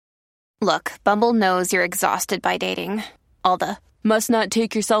Look, Bumble knows you're exhausted by dating. All the must not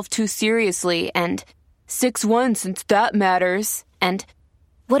take yourself too seriously and 6'1" since that matters. And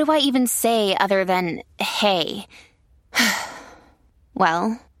what do I even say other than hey?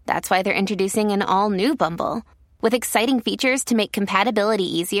 Well, that's why they're introducing an all-new Bumble with exciting features to make compatibility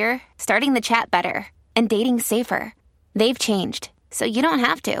easier, starting the chat better, and dating safer. They've changed, so you don't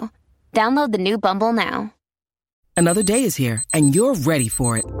have to. Download the new Bumble now. Another day is here, and you're ready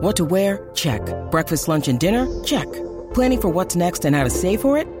for it. What to wear? Check. Breakfast, lunch, and dinner? Check. Planning for what's next and how to save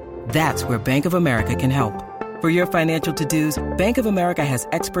for it? That's where Bank of America can help. For your financial to-dos, Bank of America has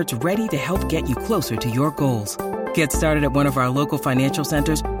experts ready to help get you closer to your goals. Get started at one of our local financial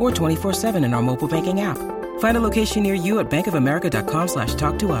centers or 24/7 in our mobile banking app. Find a location near you at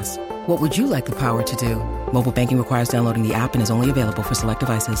bankofamerica.com/talktous. What would you like the power to do? Mobile banking requires downloading the app and is only available for select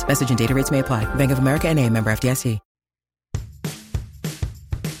devices. Message and data rates may apply. Bank of America N.A., member FDIC.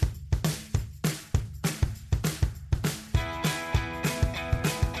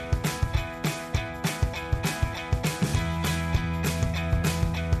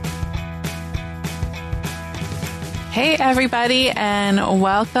 Hey everybody, and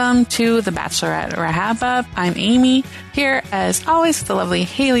welcome to the Bachelorette Wrap Up. I'm Amy, here as always with the lovely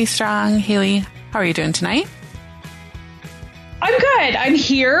Haley Strong. Haley, how are you doing tonight? I'm good. I'm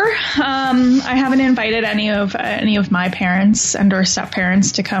here. I haven't invited any of my parents and or step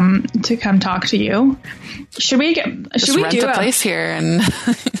parents to come talk to you. Should we rent a place here and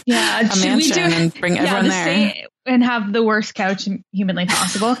a mansion and bring everyone there and have the worst couch humanly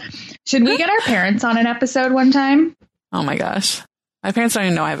possible? Should we get our parents on an episode one time? Oh my gosh. My parents don't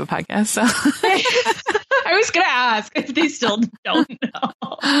even know I have a podcast, so I was going to ask if they still don't know.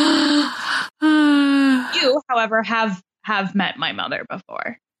 You, however, have met my mother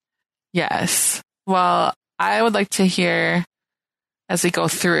before. Yes. Well, I would like to hear as we go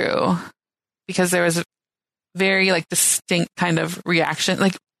through, because there was a very distinct kind of reaction.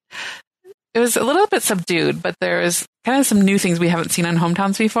 It was a little bit subdued, but there was kind of some new things we haven't seen on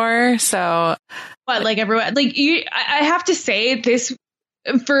Hometowns before. So, but everyone, I have to say this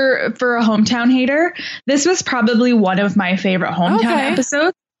for a hometown hater, this was probably one of my favorite hometown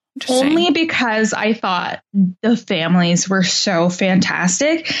episodes. Only because I thought the families were so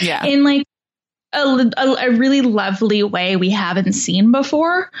fantastic in a really lovely way we haven't seen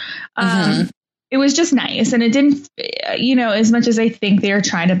before. It was just nice. And it didn't, as much as I think they're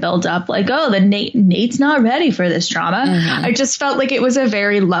trying to build up Nate's not ready for this drama. I just felt like it was a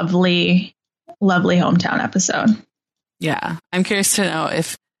very lovely, lovely hometown episode. Yeah. I'm curious to know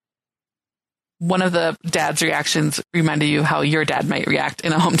if one of the dad's reactions reminded you how your dad might react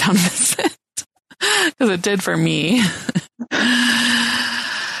in a hometown visit, because it did for me.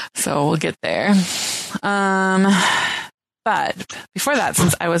 So we'll get there. But before that,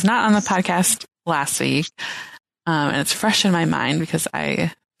 since I was not on the podcast last week, and it's fresh in my mind because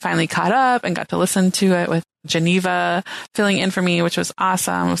I finally caught up and got to listen to it with Geneva filling in for me, which was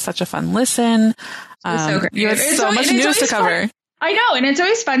awesome. It was such a fun listen. So great. You had so much news to cover. Fun. I know. And it's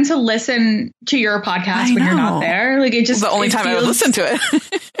always fun to listen to your podcast when you're not there. It just, the only time I would listen to it.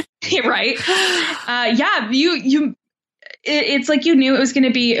 Right. It's like you knew it was going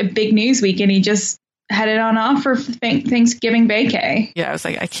to be a big news week and you just headed on off for Thanksgiving vacay. Yeah. I was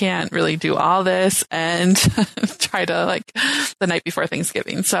like, I can't really do all this and try to the night before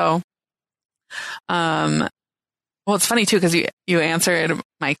Thanksgiving. So, well, it's funny too, because you answered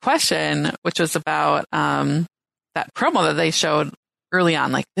my question, which was about, that promo that they showed early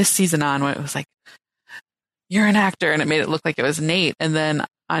on, this season on, when it was you're an actor, and it made it look like it was Nate. And then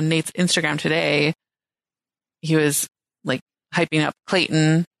on Nate's Instagram today, he was hyping up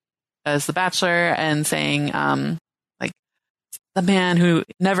Clayton as the Bachelor and saying, the man who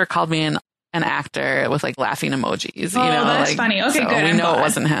never called me an actor with laughing emojis. That's funny. Okay, so good. We know it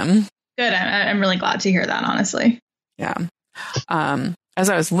wasn't him. Good. I'm really glad to hear that, honestly. Yeah. As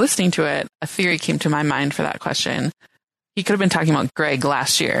I was listening to it, a theory came to my mind for that question. He could have been talking about Greg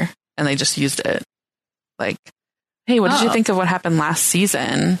last year, and they just used it. Hey, what did you think of what happened last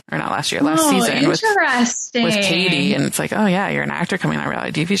season? Or not last year, last season with Katie. And it's oh yeah, you're an actor coming on a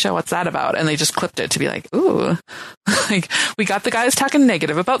reality TV show. What's that about? And they just clipped it to be ooh, we got the guys talking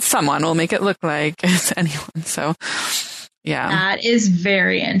negative about someone. We'll make it look like it's anyone. So yeah. That is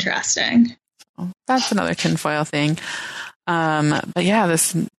very interesting. So that's another tinfoil thing. But yeah,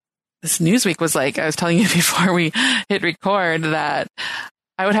 this news week was I was telling you before we hit record that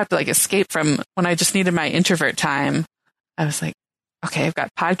I would have to escape from when I just needed my introvert time. I was okay, I've got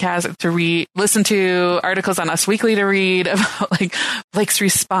podcasts to read, listen to articles on Us Weekly to read about Blake's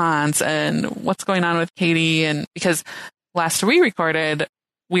response and what's going on with Katie. And because last we recorded,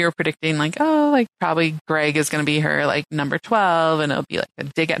 we were predicting like, oh, like probably Greg is going to be her like number 12 and it'll be like a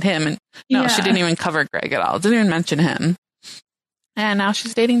dig at him. And no, she didn't even cover Greg at all. Didn't even mention him. And now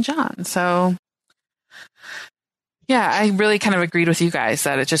she's dating John. So yeah, I really kind of agreed with you guys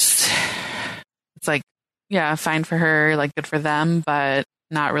that it's like, yeah, fine for her, like good for them, but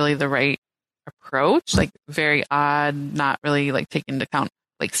not really the right approach. Like very odd, not really like taking into account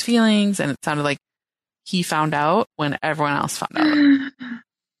Blake's feelings. And it sounded like he found out when everyone else found out.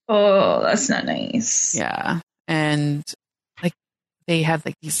 Oh, that's not nice. Yeah. And like they had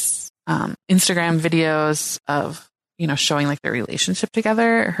like these Instagram videos of, you know, showing like their relationship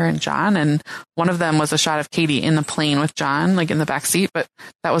together, her and John. And one of them was a shot of Katie in the plane with John, like in the back seat. But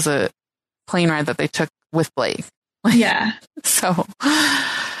that was a plane ride that they took with Blake. Yeah. So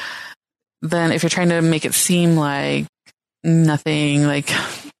then if you're trying to make it seem like nothing like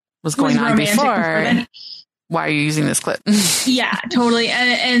was going on before, why are you using this clip? Yeah, totally.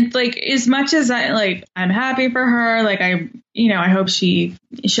 And like, as much as I'm happy for her, like I hope she's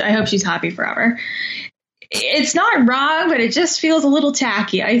happy forever. It's not wrong, but it just feels a little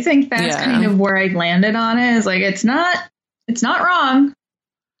tacky. I think that's kind of where I landed on it. Is like, it's not wrong,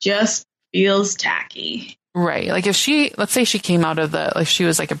 just feels tacky. Right. Like if let's say she came out of she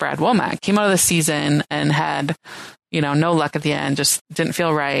was like a Brad Womack, came out of the season and had, you know, no luck at the end, just didn't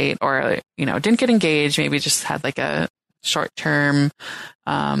feel right, or, you know, didn't get engaged, maybe just had like a short-term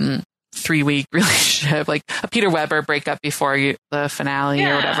 3-week relationship, like a Peter Weber breakup before the finale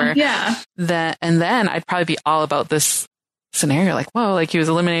or whatever. Yeah. And then I'd probably be all about this scenario, like, whoa, like he was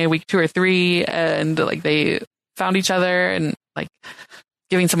eliminated week 2 or 3 and like they found each other and like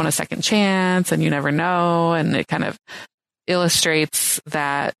giving someone a second chance and you never know. And it kind of illustrates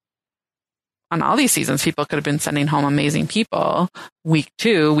that on all these seasons, people could have been sending home amazing people week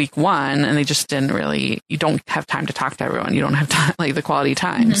 2, week 1, and they just didn't really, you don't have time to talk to everyone. You don't have time, like the quality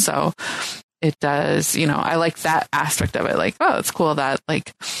time. Mm-hmm. So it does, you know, I like that aspect of it. Like, oh, it's cool that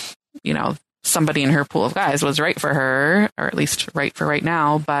like, you know, somebody in her pool of guys was right for her, or at least right for right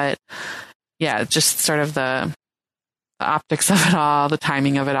now. But yeah, just sort of the optics of it all, the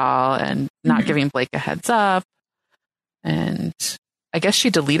timing of it all, and not giving Blake a heads up. And I guess she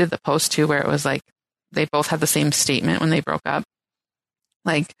deleted the post too, where it was like, they both had the same statement when they broke up.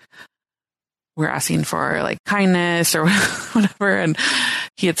 Like, we're asking for like kindness or whatever. And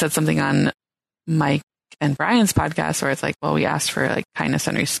he had said something on Mike and Brian's podcast where it's like, well, we asked for like kindness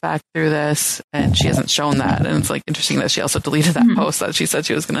and respect through this. And she hasn't shown that. And it's like interesting that she also deleted that post that she said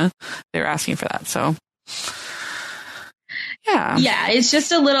they were asking for that. So yeah. Yeah. It's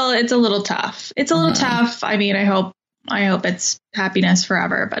just a little tough. It's a little tough. I mean, I hope it's happiness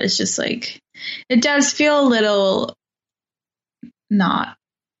forever, but it's just like, it does feel a little not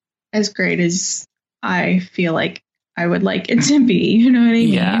as great as I feel like I would like it to be. You know what I mean?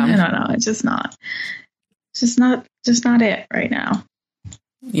 Yeah. I don't know. It's just not it right now.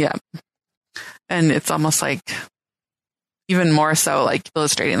 Yeah. And it's almost like even more so like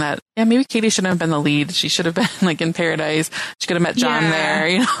illustrating that, yeah, maybe Katie shouldn't have been the lead. She should have been like in Paradise. She could have met John there,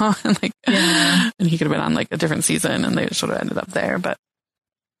 you know, and like, and he could have been on like a different season and they should have ended up there. But,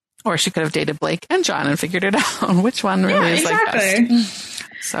 or she could have dated Blake and John and figured it out which one really is like best.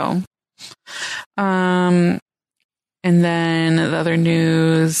 So, and then the other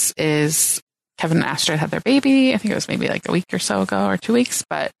news is Kevin and Astrid had their baby. I think it was maybe like a week or so ago or 2 weeks,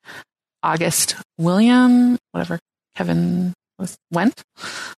 but August William, whatever Kevin went.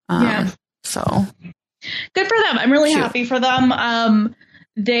 So good for them. I'm really happy for them.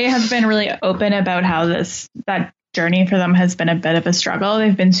 They have been really open about how that journey for them has been a bit of a struggle.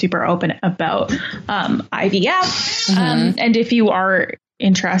 They've been super open about IVF. And if you are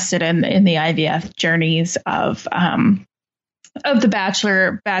interested in the IVF journeys of the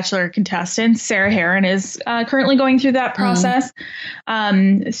Bachelor contestants, Sarah Heron is currently going through that process.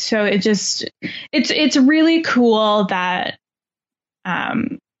 So it's really cool that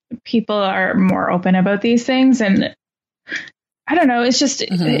people are more open about these things. And I don't know, it's just,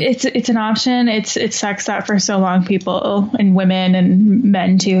 it's an option. It sucks that for so long people and women and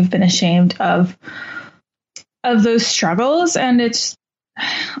men too have been ashamed of those struggles. And it's,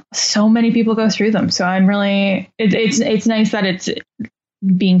 so many people go through them. So I'm really, it's nice that it's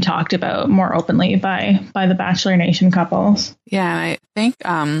being talked about more openly by the Bachelor Nation couples. Yeah. And I think,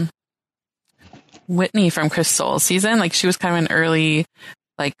 Whitney from Chris Soule's season, like she was kind of an early,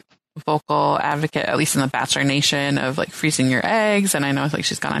 like vocal advocate, at least in the Bachelor Nation, of like freezing your eggs. And I know like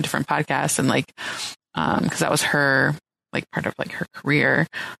she's gone on different podcasts and like, cause that was her, like part of like her career.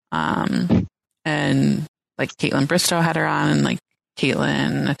 And like Caitlin Bristow had her on, and like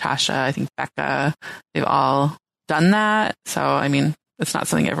Caitlin, Natasha, I think Becca, they've all done that. So, I mean, it's not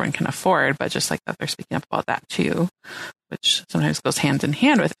something everyone can afford, but just like that they're speaking up about that too, which sometimes goes hand in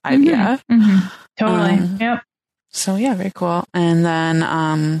hand with IVF. Totally. Yep. So yeah, very cool. And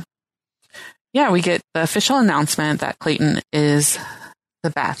then, we get the official announcement that Clayton is the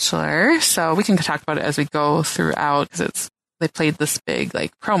Bachelor. So we can talk about it as we go throughout because they played this big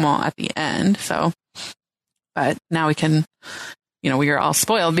like promo at the end. So, but now we can, we are all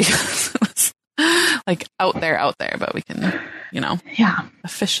spoiled because it was like out there, but we can,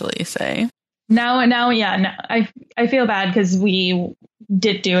 officially say. I feel bad because we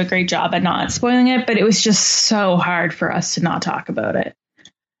did do a great job at not spoiling it, but it was just so hard for us to not talk about it.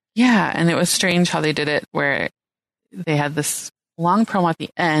 Yeah, and it was strange how they did it where they had this long promo at the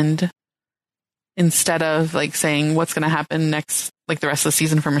end instead of like saying what's going to happen next, like the rest of the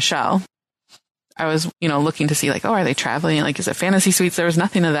season for Michelle. I was, looking to see like, are they traveling? Like, is it fantasy suites? There was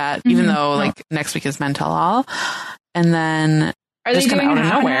nothing of that, even though like next week is Men Tell All. And then are they doing out of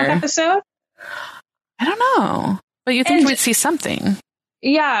nowhere episode? I don't know, but you think you would see something.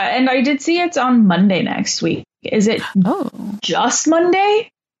 Yeah. And I did see it's on Monday next week. Is it just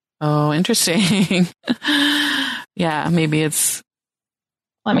Monday? Oh, interesting. Yeah, maybe it's.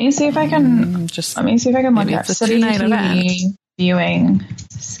 Let me see if I can look at City TV viewing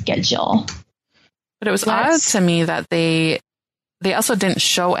schedule. But it was odd to me that they also didn't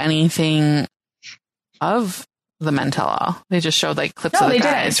show anything of the Men Tell All. They just showed like clips of the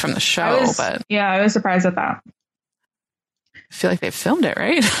guys from the show. I was surprised at that. I feel like they filmed it,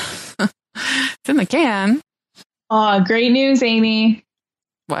 right? It's in the can. Oh, great news, Amy.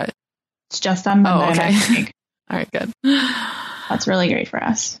 What? It's just on Monday next week. All right, good. That's really great for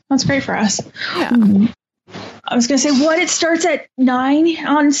us. That's great for us. Yeah. I was going to say it starts at 9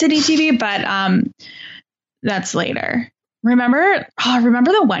 on City TV, but that's later. Remember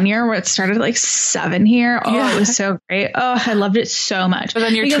the one year where it started at like 7 here? Oh, yeah. It was so great. Oh, I loved it so much. But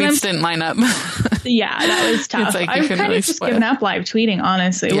then your tweets didn't line up. Yeah, that was tough. Like I've kind of just given up live tweeting,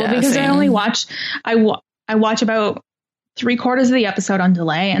 honestly. Yeah, because same. I only watch, I watch about 3/4 of the episode on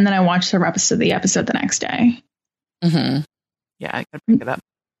delay, and then I watch the rest of the episode the next day. Mm-hmm. Yeah, I could pick it up.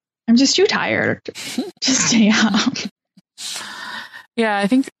 I'm just too tired to stay up. Yeah, I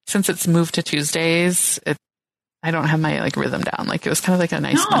think since it's moved to Tuesdays, I don't have my like rhythm down. Like it was kind of like a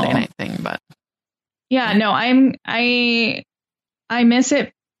nice Monday night thing, but yeah, no, I miss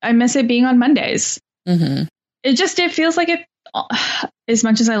it. I miss it being on Mondays. Mm-hmm. It feels like it. As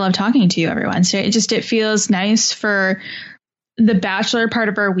much as I love talking to you every Wednesday, it feels nice for the Bachelor part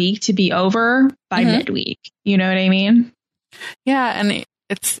of our week to be over by midweek. You know what I mean? Yeah, and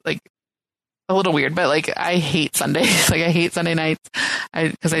it's like a little weird, but like I hate Sundays. Like I hate Sunday nights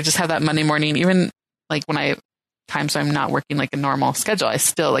because I just have that Monday morning. Even like when so I'm not working like a normal schedule, I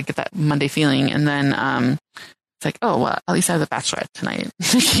still like get that Monday feeling. And then it's like, oh well, at least I have the Bachelorette tonight.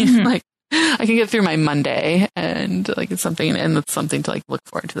 Like I can get through my Monday and like it's something to like look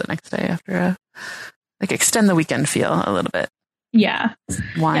forward to the next day after like extend the weekend feel a little bit. Yeah,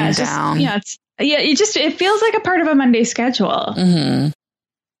 wind down. It feels like a part of a Monday schedule. Mm-hmm.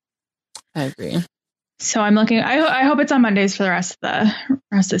 I agree. So I'm looking. I hope it's on Mondays for the rest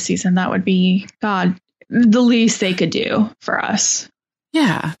of the season. That would be the least they could do for us.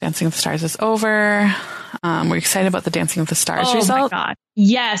 Yeah, Dancing with the Stars is over. We're excited about the Dancing with the Stars result. Oh my God.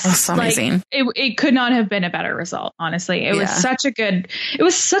 Yes. Oh, so amazing. It could not have been a better result, honestly. It was such a good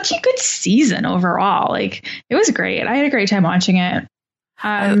season overall. Like it was great. I had a great time watching it.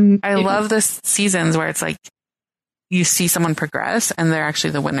 I love this seasons where it's like you see someone progress and they're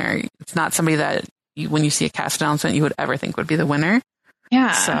actually the winner. It's not somebody that when you see a cast announcement, you would ever think would be the winner.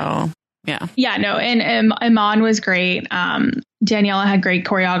 Yeah. So yeah. Yeah, no. And Iman was great. Daniela had great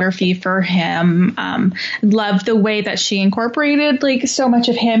choreography for him. Loved the way that she incorporated like so much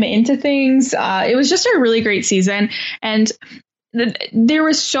of him into things. It was just a really great season. And there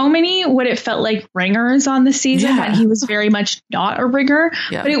was so many what it felt like ringers on the season that he was very much not a ringer,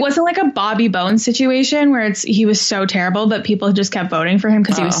 but it wasn't like a Bobby Bones situation where he was so terrible that people just kept voting for him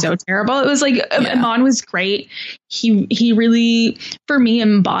because he was so terrible. It was like Iman was great. He really, for me,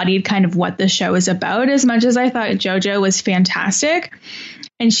 embodied kind of what the show is about as much as I thought JoJo was fantastic.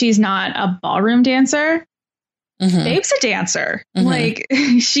 And she's not a ballroom dancer. Mm-hmm. Babe's a dancer. Mm-hmm. Like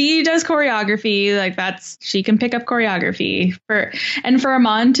she does choreography. Like she can pick up choreography for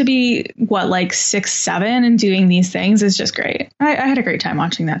Iman to be like 6'7" and doing these things is just great. I had a great time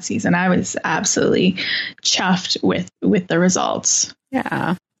watching that season. I was absolutely chuffed with the results.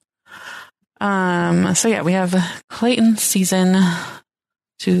 Yeah. So yeah, we have Clayton's season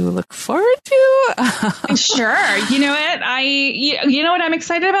to look forward to. Sure. You know what? You know what I'm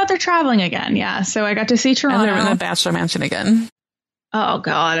excited about? They're traveling again. Yeah. So I got to see Toronto. And they're in the Bachelor Mansion again. Oh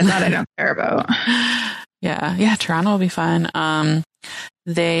God, that I don't care about. Yeah, Toronto will be fun.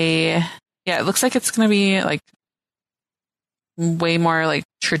 It looks like it's going to be like way more like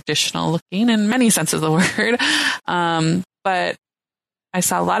traditional looking in many senses of the word. But I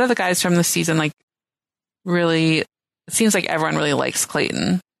saw a lot of the guys from the season, like really, it seems like everyone really likes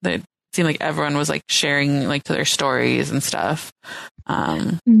Clayton. It seemed like everyone was like sharing like to their stories and stuff.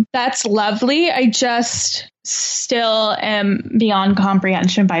 That's lovely. I just still am beyond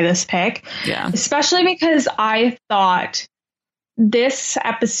comprehension by this pick. Yeah. Especially because I thought this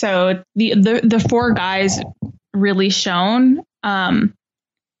episode, the four guys really shone. And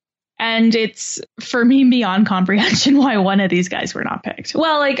it's, for me, beyond comprehension why one of these guys were not picked.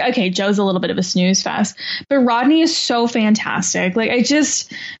 Well, like, okay, Joe's a little bit of a snooze fest, but Rodney is so fantastic. Like, I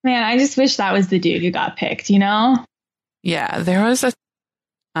just wish that was the dude who got picked, you know? Yeah, there was a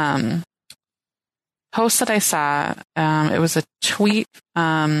post that I saw. It was a tweet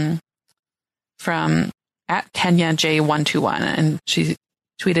from @KenyaJ121, and she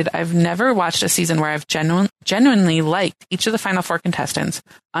tweeted, "I've never watched a season where I've genuinely liked each of the final four contestants,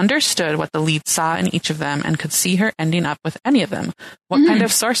 understood what the lead saw in each of them, and could see her ending up with any of them. What kind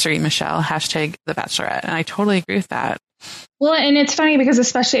of sorcery, Michelle? #The Bachelorette." And I totally agree with that. Well, and it's funny because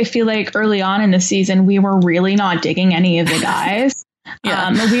especially I feel like early on in the season, we were really not digging any of the guys.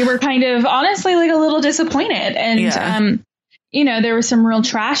 We were kind of honestly like a little disappointed. And, there were some real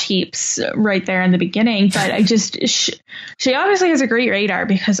trash heaps right there in the beginning. But I just, she obviously has a great radar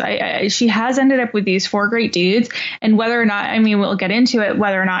because she has ended up with these four great dudes. And whether or not, I mean, we'll get into it,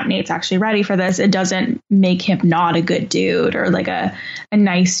 whether or not Nate's actually ready for this, it doesn't make him not a good dude or like a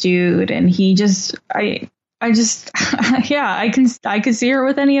nice dude. And he just, I could see her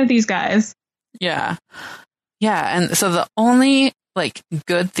with any of these guys. Yeah. And so the only like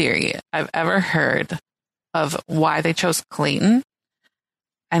good theory I've ever heard of why they chose Clayton,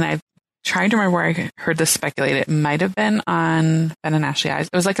 and I've tried to remember where I heard this speculated. It might have been on Ben and Ashley Eyes.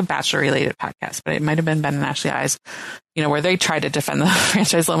 It was like a Bachelor related podcast, but it might have been Ben and Ashley Eyes, where they tried to defend the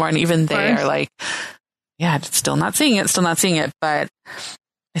franchise a little more. And even they are like, still not seeing it. But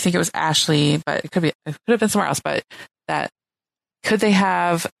I think it was Ashley, but it could have been somewhere else. But that could they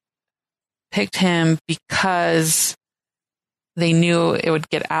have picked him because they knew it would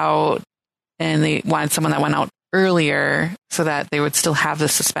get out and they wanted someone that went out earlier so that they would still have the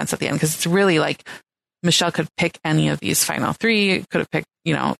suspense at the end? Because it's really like Michelle could pick any of these final three, could have picked,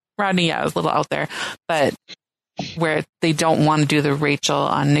 Rodney. Yeah, it was a little out there, but where they don't want to do the Rachel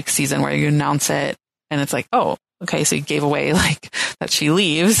on Nick's season where you announce it and it's like, oh, okay, so he gave away like that she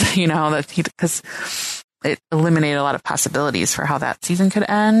leaves, because it eliminated a lot of possibilities for how that season could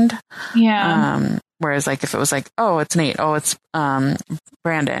end. Yeah. Whereas like if it was like, oh, it's Nate, oh, it's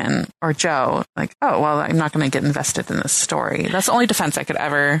Brandon or Joe, like, oh, well, I'm not going to get invested in this story. That's the only defense I could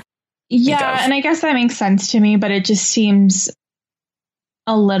ever think of. And I guess that makes sense to me, but it just seems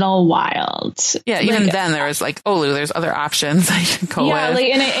a little wild. Yeah, even then there was like, oh, Lou, there's other options I can go with.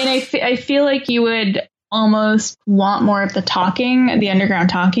 I feel like you would almost want more of the underground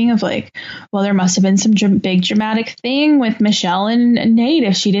talking of like, well, there must have been some big dramatic thing with Michelle and Nate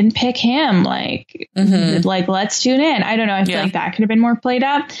if she didn't pick him. Like, like, let's tune in. I don't know. I feel like that could have been more played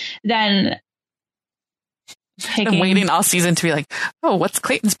up than picking. And waiting all season to be like, oh, what's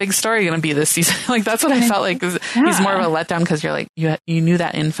Clayton's big story going to be this season? Like, that's what I felt like. He's more of a letdown because you're like, you knew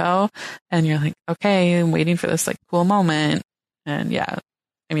that info and you're like, okay, I'm waiting for this like cool moment. And I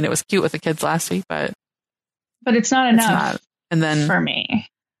mean, it was cute with the kids last week, but it's not enough. And then for me,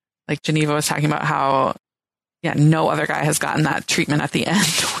 like Geneva was talking about how, no other guy has gotten that treatment at the end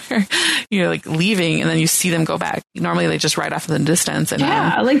where you're like leaving and then you see them go back. Normally they just ride off in the distance and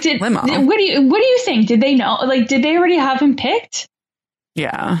limo. What do you think? Did they know? Like, did they already have him picked?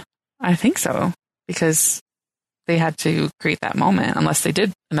 Yeah, I think so, because they had to create that moment unless they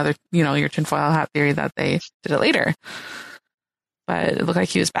did another, your tinfoil hat theory that they did it later. But it looked like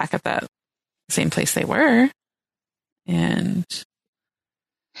he was back at that same place they were. And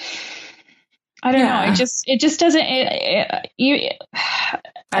I don't know. It just doesn't. I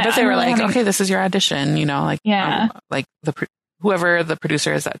bet they were like, okay, this is your audition. Like whoever the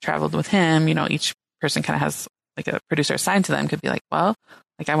producer is that traveled with him. Each person kind of has like a producer assigned to them. Could be like, well,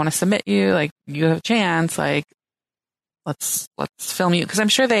 like I want to submit you. Like you have a chance. Like let's film you, because I'm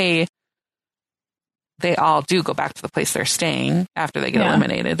sure they all do go back to the place they're staying after they get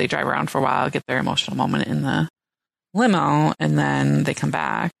eliminated. They drive around for a while, get their emotional moment in the limo, and then they come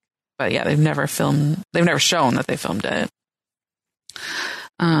back. But they've never shown that they filmed it.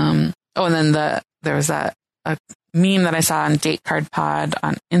 And then there was a meme that I saw on Date Card Pod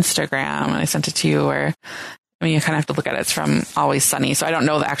on Instagram, and I sent it to you, where I mean, you kind of have to look at it. It's from Always Sunny. So I don't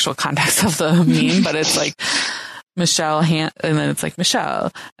know the actual context of the meme, but it's like Michelle and then it's like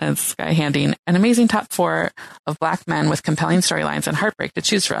Michelle and this guy handing an amazing top 4 of Black men with compelling storylines and heartbreak to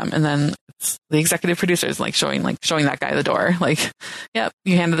choose from. And then it's the executive producers showing that guy the door. Like, yep,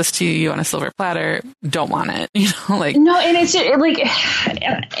 you handed this to you on a silver platter. Don't want it. No, and it's just, like,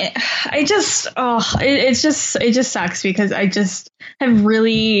 it just sucks because I just have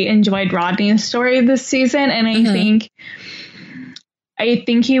really enjoyed Rodney's story this season. And I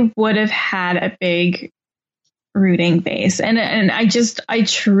think he would have had a big rooting base, and I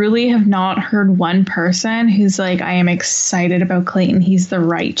truly have not heard one person who's like, I am excited about Clayton, he's the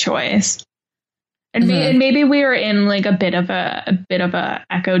right choice. And maybe we are in like a bit of a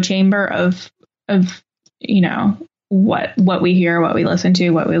echo chamber of what we hear, what we listen to,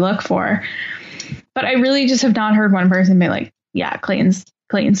 what we look for, but I really just have not heard one person be like, yeah, Clayton's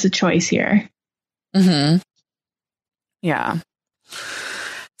the choice here. Yeah.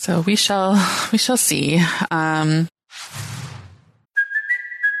 So we shall see. Hey,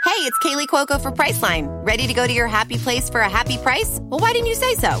 it's Kaylee Cuoco for Priceline. Ready to go to your happy place for a happy price? Well, why didn't you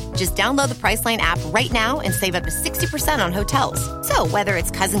say so? Just download the Priceline app right now and save up to 60% on hotels. So whether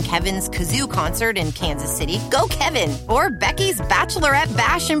it's Cousin Kevin's Kazoo Concert in Kansas City, go Kevin, or Becky's Bachelorette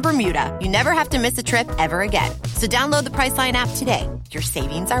Bash in Bermuda, you never have to miss a trip ever again. So download the Priceline app today. Your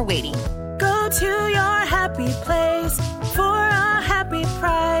savings are waiting. Go to your happy place for a happy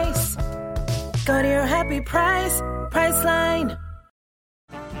price. Go to your happy price, Priceline.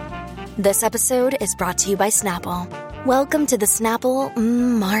 This episode is brought to you by Snapple. Welcome to the Snapple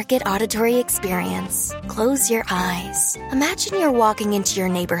Market Auditory Experience. Close your eyes. Imagine you're walking into your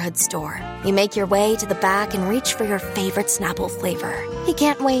neighborhood store. You make your way to the back and reach for your favorite Snapple flavor. You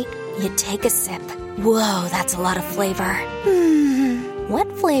can't wait. You take a sip. Whoa, that's a lot of flavor.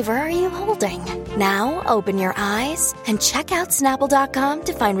 What flavor are you holding? Now open your eyes and check out Snapple.com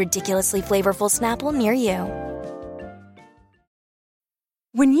to find ridiculously flavorful Snapple near you.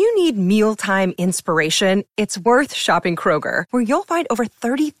 When you need mealtime inspiration, it's worth shopping Kroger, where you'll find over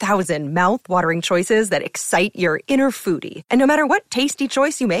 30,000 mouth-watering choices that excite your inner foodie. And no matter what tasty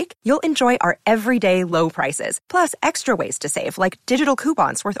choice you make, you'll enjoy our everyday low prices, plus extra ways to save, like digital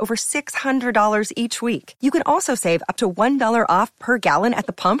coupons worth over $600 each week. You can also save up to $1 off per gallon at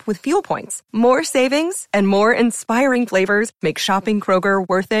the pump with fuel points. More savings and more inspiring flavors make shopping Kroger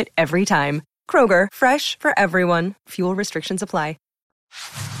worth it every time. Kroger, fresh for everyone. Fuel restrictions apply.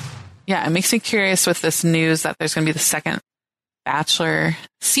 Yeah, it makes me curious with this news that there's going to be the second Bachelor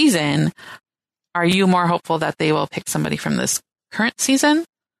season. Are you more hopeful that they will pick somebody from this current season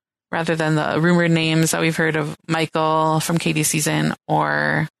rather than the rumored names that we've heard of, Michael from Katie's season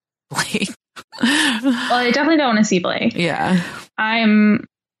or Blake? Well, I definitely don't want to see Blake. Yeah.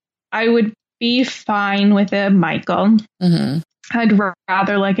 I would be fine with a Michael. I'd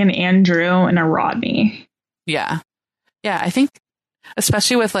rather like an Andrew and a Rodney. Yeah. Yeah, I think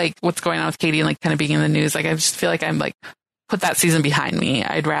especially with like what's going on with Katie and like kind of being in the news, like I just feel like I'm like, put that season behind me.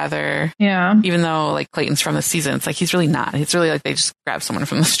 I'd rather, even though like Clayton's from the season, it's like he's really not. It's really like they just grab someone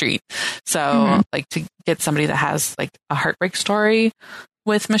from the street. So like to get somebody that has like a heartbreak story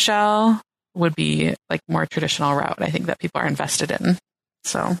with Michelle would be like more traditional route, I think, that people are invested in.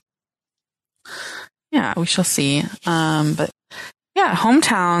 So yeah, we shall see. But yeah,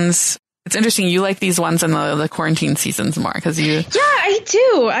 hometowns. It's interesting. You like these ones in the quarantine seasons more because you. Yeah, I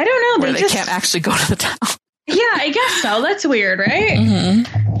do. I don't know. Where they can't actually go to the town. Yeah, I guess so. That's weird, right?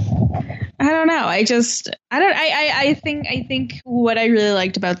 I don't know. I think what I really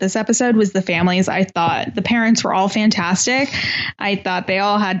liked about this episode was the families. I thought the parents were all fantastic. I thought they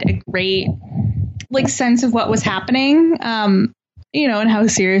all had a great like sense of what was happening. And how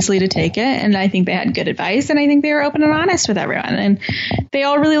seriously to take it. And I think they had good advice, and I think they were open and honest with everyone. And they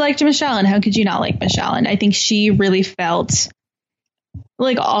all really liked Michelle, and how could you not like Michelle? And I think she really felt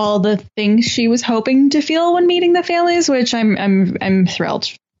like all the things she was hoping to feel when meeting the families, which I'm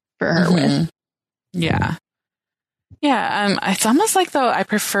thrilled for her with. Yeah. Yeah. It's almost like though I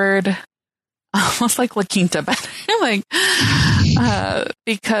preferred almost like La Quinta better, like,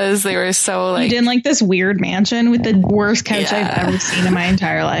 because they were so like. You didn't like this weird mansion with the worst couch I've ever seen in my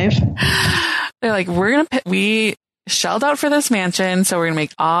entire life. They're like, we shelled out for this mansion, so we're gonna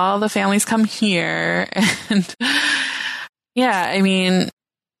make all the families come here. And yeah, I mean,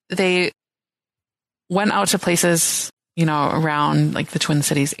 they went out to places, around like the Twin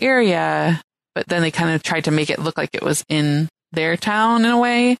Cities area, but then they kind of tried to make it look like it was in their town in a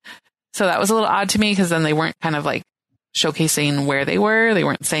way. So that was a little odd to me because then they weren't kind of like showcasing where they were. They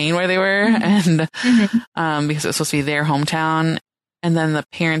weren't saying where they were. And because it was supposed to be their hometown. And then the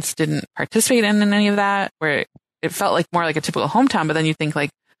parents didn't participate in any of that, where it felt like more like a typical hometown. But then you think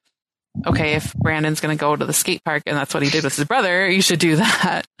like, okay, if Brandon's going to go to the skate park and that's what he did with his brother, you should do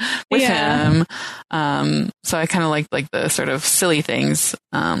that with him. So I kind of like the sort of silly things,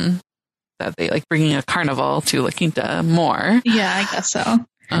 that they like bringing a carnival to La Quinta more. Yeah, I guess so.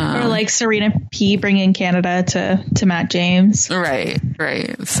 Or like Serena P bringing Canada to Matt James. Right.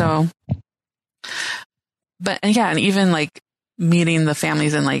 So, but yeah, and even like meeting the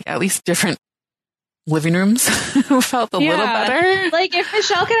families in like at least different living rooms felt a little better. Like if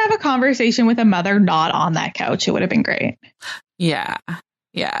Michelle could have a conversation with a mother not on that couch, it would have been great. Yeah.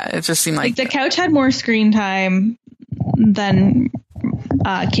 It just seemed like the couch had more screen time than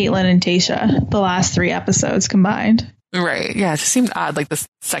Caitlin and Tayshia the last 3 episodes combined. Right. Yeah. It just seemed odd. Like the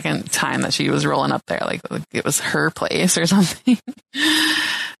second time that she was rolling up there, like it was her place or something.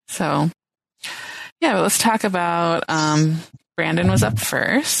 So yeah, but let's talk about, Brandon was up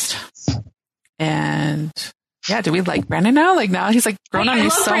first. And yeah, do we like Brandon now? Like now he's like grown on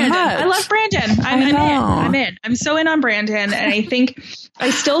me so much. I love Brandon. I'm in. I'm so in on Brandon. And I think I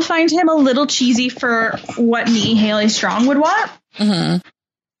still find him a little cheesy for what me, Haley Strong, would want. Mm-hmm.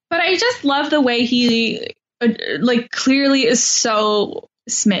 But I just love the way he like clearly is so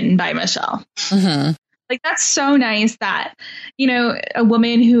smitten by Michelle. Mm-hmm. Like that's so nice that, you know, a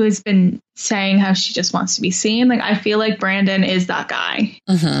woman who has been saying how she just wants to be seen. Like I feel like Brandon is that guy.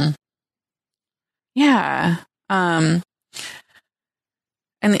 Mm-hmm. Yeah. And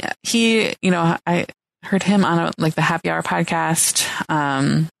he, you know, I heard him on like the Happy Hour podcast.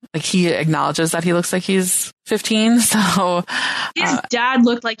 Like he acknowledges that he looks like he's 15. So his dad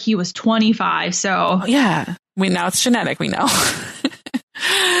looked like he was 25. So yeah, now it's genetic. We know.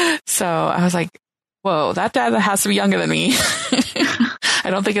 So I was like, whoa, that dad has to be younger than me. I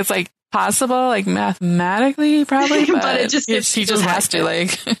don't think it's like possible, like mathematically probably, but he just has to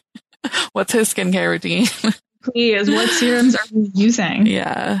like, what's his skincare routine? Please, what serums are we using?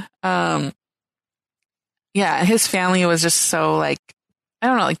 Yeah. Yeah. His family was just so like, I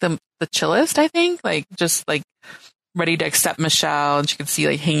don't know, like the chillest, I think, like just like ready to accept Michelle, and she could see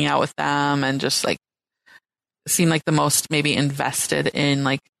like hanging out with them and just like seemed like the most maybe invested in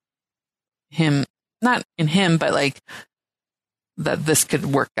like him, not in him, but like that this could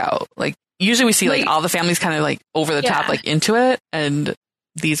work out. Like usually we see like all the families kind of like over the top, like into it, and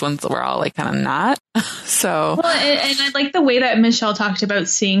these ones were all like kind of not. So, well, and I like the way that Michelle talked about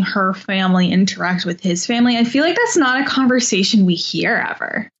seeing her family interact with his family. I feel like that's not a conversation we hear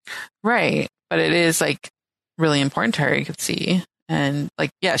ever. Right. But it is like really important to her. You could see. And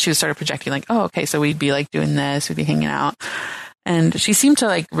like, yeah, she was sort of projecting like, oh, okay, so we'd be like doing this, we'd be hanging out. And she seemed to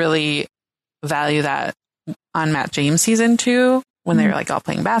like really value that on Matt James season 2, when they were like all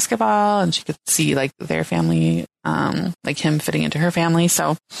playing basketball, and she could see like their family, like him fitting into her family.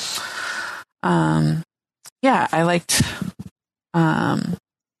 So, yeah, I liked,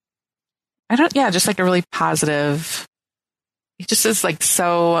 just like a really positive, he just is like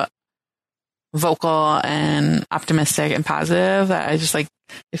so vocal and optimistic and positive that I just like,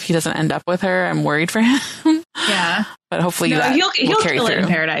 if he doesn't end up with her, I'm worried for him. Yeah. But hopefully he'll carry kill through. it in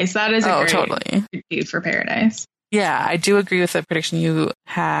Paradise. That is a totally dude for Paradise. Yeah, I do agree with the prediction you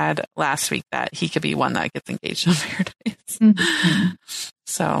had last week that he could be one that gets engaged on Paradise. Mm-hmm.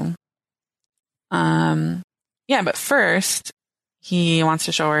 So, yeah, but first he wants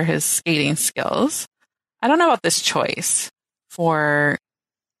to show her his skating skills. I don't know about this choice for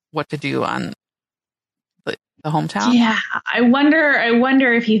what to do on the hometown. Yeah, I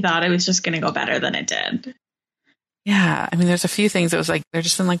wonder if he thought it was just going to go better than it did. Yeah, I mean, there's a few things that was like, they're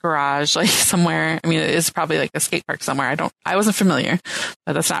just in like garage, like somewhere. I mean, it is probably like a skate park somewhere. I wasn't familiar,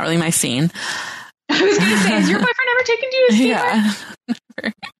 but that's not really my scene. I was going to say, has your boyfriend ever taken you to a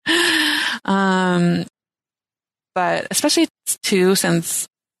skate park? But especially too, since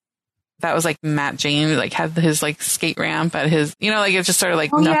that was like Matt James, like had his like skate ramp at his, you know, like it's just sort of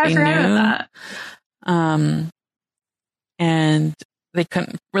like nothing new. And they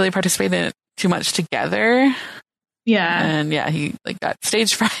couldn't really participate in it too much together. Yeah. And yeah, he like got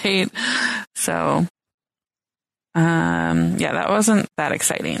stage fright. So, yeah, that wasn't that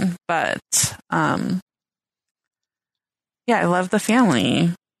exciting, but, yeah, I love the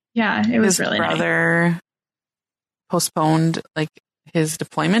family. Yeah, it was really nice. His brother postponed like his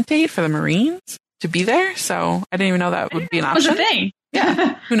deployment date for the Marines to be there. So I didn't even know that would be an option. It was a thing.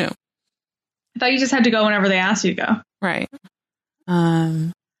 Yeah. Who knew? I thought you just had to go whenever they asked you to go. Right.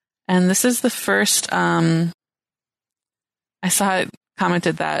 And this is the first, I saw it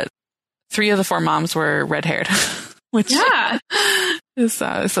commented that 3 of the 4 moms were red haired, which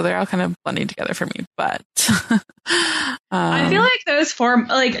So they're all kind of blending together for me, but I feel like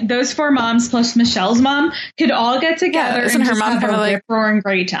those four moms plus Michelle's mom could all get together and her mom have a rip roaring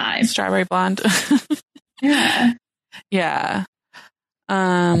great time. Strawberry blonde. Yeah. Yeah.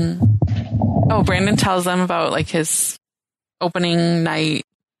 Oh, Brandon tells them about like his opening night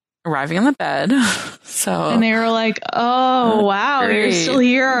arriving on the bed. And they were like, "Oh, wow, great. You're still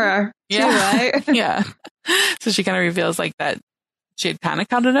here." Yeah. Too, right? Yeah. So she kind of reveals like that she had kind of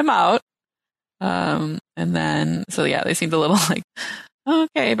counted him out. And then, so yeah, they seemed a little like,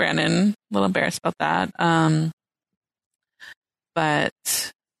 okay, Brandon, a little embarrassed about that.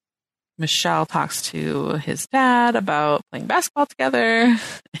 But Michelle talks to his dad about playing basketball together.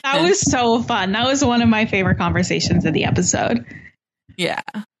 That was so fun. That was one of my favorite conversations of the episode. Yeah.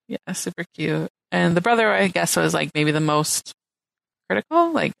 Yeah. Super cute. And the brother, I guess, was like maybe the most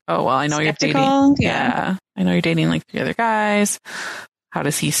critical. Like, oh, well, I know skeptical, you're dating. Yeah. I know you're dating like 3 other guys. How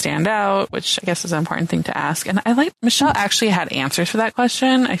does he stand out? Which I guess is an important thing to ask. And I like Michelle actually had answers for that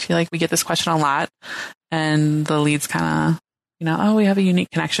question. I feel like we get this question a lot and the leads kind of, oh, we have a unique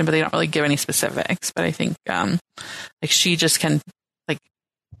connection, but they don't really give any specifics. But I think, like she just can like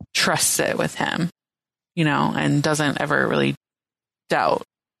trust it with him, and doesn't ever really doubt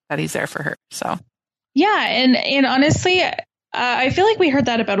that he's there for her. So. Yeah. And honestly, I feel like we heard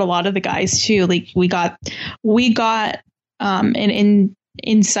that about a lot of the guys too. Like we got an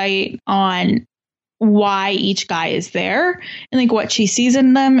insight on why each guy is there and like what she sees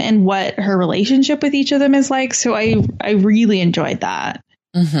in them and what her relationship with each of them is like. So I really enjoyed that.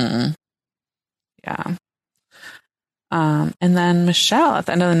 Mm-hmm. Yeah. And then Michelle at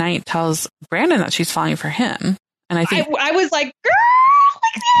the end of the night tells Brandon that she's falling for him. And I think I was like, girl,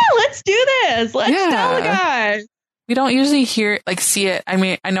 like, yeah, let's do this. Let's tell the guys. We don't usually see it. I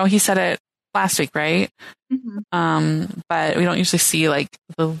mean, I know he said it last week, right? Mm-hmm. But we don't usually see like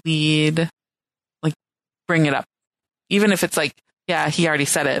the lead like bring it up, even if it's like, yeah, he already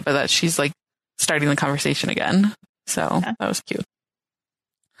said it, but that she's like starting the conversation again. So that was cute.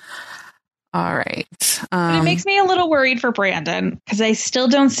 All right. But it makes me a little worried for Brandon because I still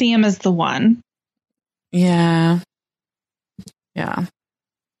don't see him as the one. Yeah. Yeah.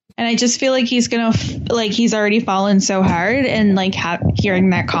 And I just feel like he's he's already fallen so hard and like hearing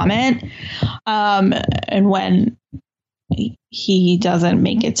that comment. And when he doesn't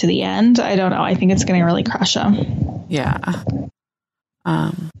make it to the end, I don't know. I think it's going to really crush him. Yeah.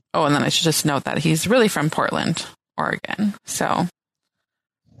 Oh, and then I should just note that he's really from Portland, Oregon. So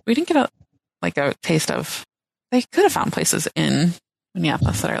we didn't get a taste of, they could have found places in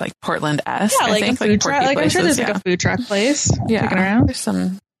Minneapolis that are like Portland-esque. Yeah, like a food truck. Like I'm sure there's like a food truck place. Yeah. Kicking around. There's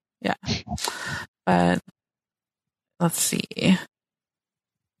some. Yeah. But let's see. Yeah,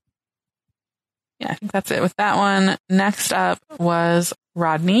 I think that's it with that one. Next up was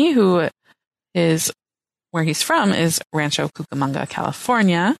Rodney, who is where he's from is Rancho Cucamonga,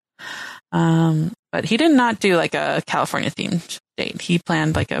 California. But he did not do like a California themed date. He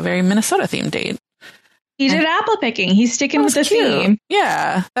planned like a very Minnesota themed date. He did apple picking. He's sticking with the theme.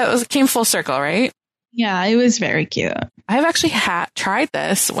 Yeah. Came full circle, right? Yeah, it was very cute. I've actually tried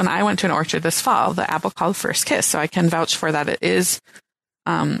this when I went to an orchard this fall, the apple called First Kiss. So I can vouch for that. It is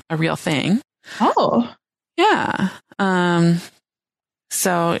a real thing. Oh. Yeah.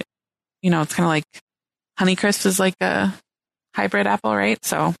 So, it's kind of like Honeycrisp is like a hybrid apple, right?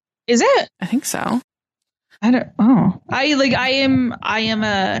 So. Is it? I think so. I am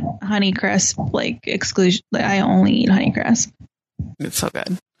a Honeycrisp like exclusion. Like, I only eat Honeycrisp. It's so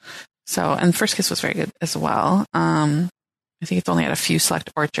good. So, and First Kiss was very good as well. I think it's only at a few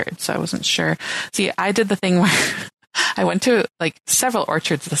select orchards, so I wasn't sure. See, I did the thing where I went to like several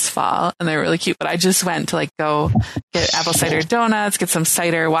orchards this fall and they were really cute, but I just went to like go get apple cider donuts, get some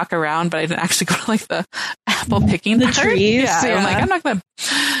cider, walk around, but I didn't actually go to like the apple picking the trees. Yeah. I'm like,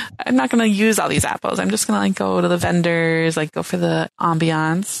 I'm not going to use all these apples. I'm just going to like go to the vendors, like go for the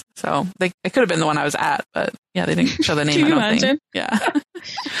ambiance. So it could have been the one I was at, but yeah, they didn't show the name. Can you imagine? Yeah.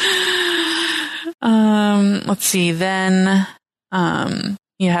 Let's see. Then,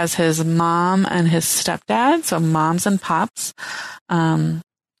 he has his mom and his stepdad, so moms and pops. I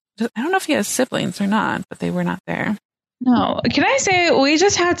don't know if he has siblings or not, but they were not there. No. Can I say we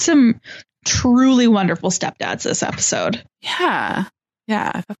just had some truly wonderful stepdads this episode? Yeah.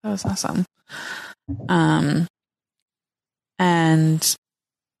 Yeah, I thought that was awesome. And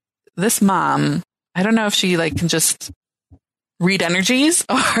this mom, I don't know if she like can just read energies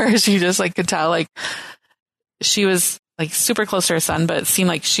or she just like could tell like she was like super close to her son, but it seemed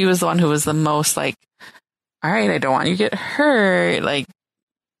like she was the one who was the most like, all right, I don't want you to get hurt. Like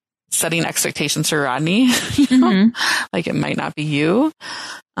setting expectations for Rodney. You know? Like it might not be you.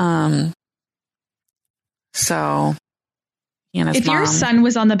 So he and his if your son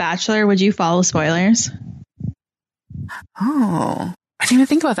was on The Bachelor, would you follow spoilers? Oh, I didn't even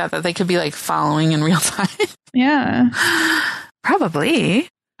think about that they could be like following in real time. Yeah. Probably.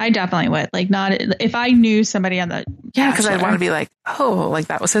 I definitely would. Like, not if I knew somebody on the yeah, because I'd want to be like, oh, like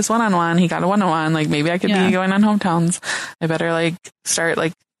that was his one-on-one. He got a one-on-one. Like maybe I could be going on Hometowns. I better like start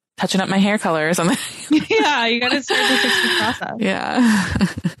like touching up my hair color or something. Yeah, you got to start the 6-week process. Yeah.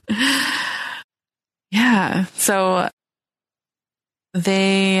 Yeah. So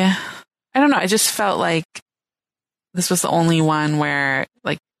I don't know. I just felt like this was the only one where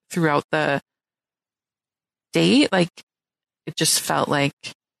like throughout the date, like it just felt like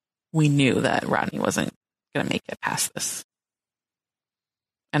we knew that Rodney wasn't going to make it past this.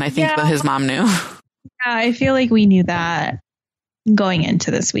 And I think that his mom knew. Yeah, I feel like we knew that going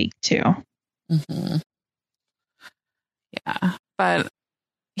into this week too. Mm-hmm. Yeah. But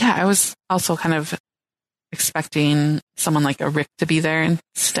yeah, I was also kind of expecting someone like a Rick to be there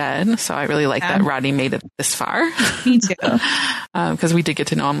instead. So I really like that Rodney made it this far. Me too. Because we did get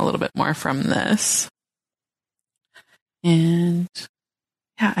to know him a little bit more from this. And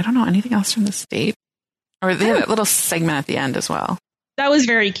yeah, I don't know anything else from this date. Or they had that little segment at the end as well. That was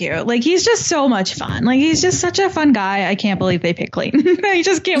very cute. Like, he's just so much fun. Like, he's just such a fun guy. I can't believe they picked Clayton. I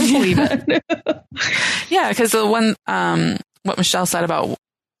just can't believe it. Yeah, because the one, what Michelle said about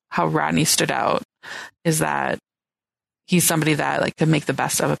how Rodney stood out is that he's somebody that like could make the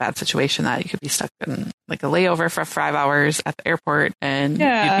best of a bad situation, that you could be stuck in like a layover for 5 hours at the airport and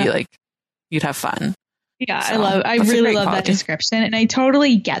you'd be like, you'd have fun. Yeah, so, I really love that description. And I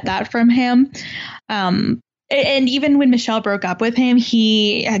totally get that from him. And even when Michelle broke up with him,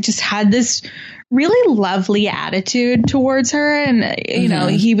 he just had this really lovely attitude towards her. And, you know,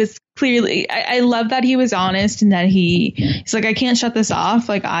 he was clearly, I love that he was honest and that he's like, I can't shut this off.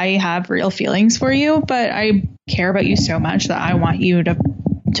 Like, I have real feelings for you, but I care about you so much that I want you to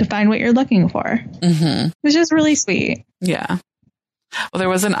find what you're looking for. Mm-hmm. It was just really sweet. Yeah. Well, there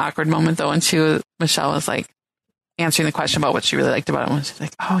was an awkward moment though when Michelle was like answering the question about what she really liked about him. She's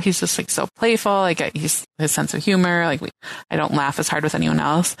like, "Oh, he's just like so playful. Like his sense of humor. Like I don't laugh as hard with anyone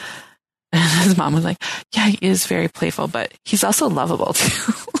else." And his mom was like, "Yeah, he is very playful, but he's also lovable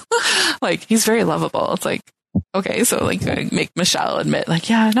too. Like he's very lovable." It's like, okay, so like make Michelle admit, like,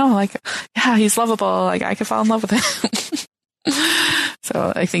 yeah, no, like, yeah, he's lovable. Like I could fall in love with him.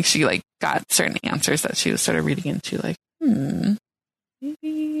 So I think she like got certain answers that she was sort of reading into, like,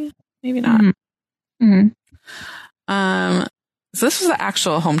 maybe not. Mm-hmm. So this was the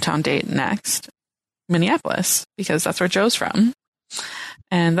actual hometown date next, Minneapolis, because that's where Joe's from.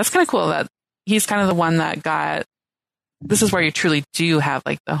 And that's kind of cool that he's kind of the one that this is where you truly do have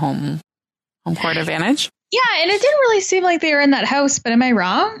like the home court advantage. Yeah. And it didn't really seem like they were in that house, but am I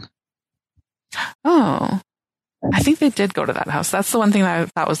wrong? Oh, I think they did go to that house. That's the one thing that I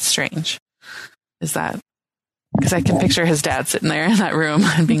thought was strange, is that because I can picture his dad sitting there in that room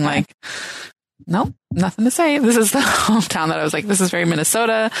and being like, nope, nothing to say. This is the hometown that I was like, this is very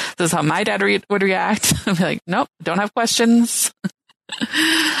Minnesota. This is how my dad would react. I'd be like, nope, don't have questions.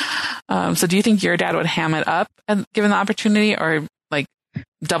 So do you think your dad would ham it up and given the opportunity, or like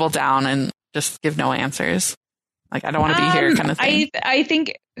double down and just give no answers? Like, I don't want to be here kind of thing. I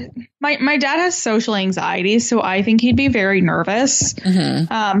think my dad has social anxiety, so I think he'd be very nervous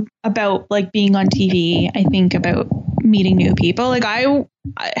about like being on TV. I think about meeting new people. Like I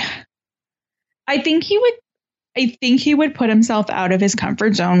think he would put himself out of his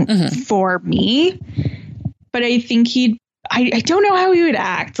comfort zone for me, but I think I don't know how he would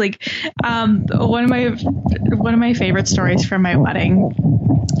act. Like, one of my favorite stories from my wedding,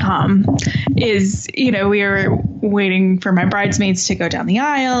 is, you know, we were waiting for my bridesmaids to go down the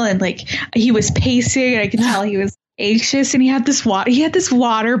aisle, and like he was pacing, and I could tell he was anxious, and he had this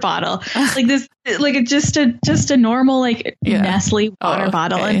water bottle, like this, like just a normal like Nestle water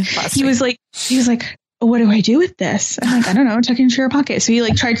bottle, and he was like, what do I do with this? I'm like, I don't know, tuck into your pocket. So he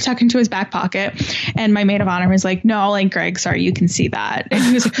like tried to tuck into his back pocket, and my maid of honor was like, no, like, Greg, sorry, you can see that. And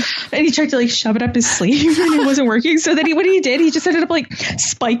he was like, and he tried to like shove it up his sleeve, and it wasn't working. So then what he did, he just ended up like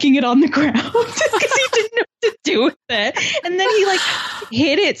spiking it on the ground because he didn't know what to do with it. And then he like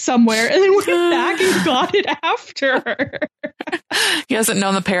hid it somewhere and then went back and got it after. He hasn't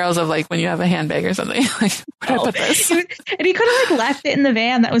known the perils of like when you have a handbag or something. Like, where do I put this? And he could have like left it in the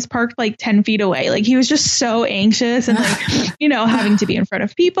van that was parked like 10 feet away. Like he was just so anxious and like, having to be in front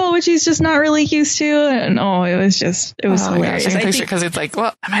of people, which he's just not really used to. And it was hilarious. I can picture because it's like,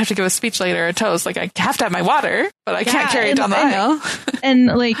 well, I might have to give a speech later, a toast. Like I have to have my water, but I can't carry it down the aisle. And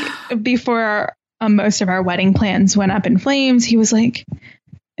like before most of our wedding plans went up in flames, he was like,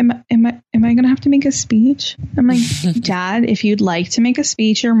 Am I going to have to make a speech? I'm like, Dad, if you'd like to make a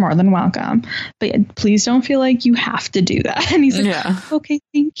speech, you're more than welcome. But please don't feel like you have to do that. And he's like, okay,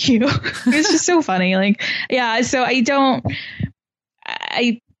 thank you. It's just so funny. Like, yeah. So I don't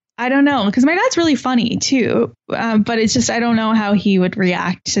know, because my dad's really funny too. But it's just, I don't know how he would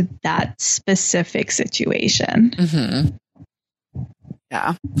react to that specific situation. Mm-hmm.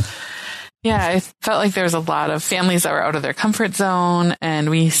 Yeah. Yeah, I felt like there was a lot of families that were out of their comfort zone, and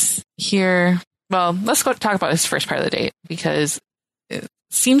we hear, well, let's go talk about his first part of the date, because it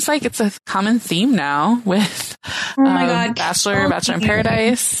seems like it's a common theme now with Bachelor in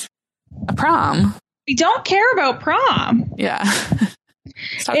Paradise, a prom. We don't care about prom. Yeah.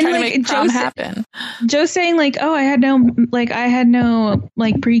 Stop trying to make prom happen. Joe's saying like, oh, I had no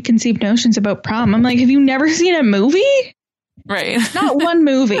preconceived notions about prom. I'm like, have you never seen a movie? Right. Not one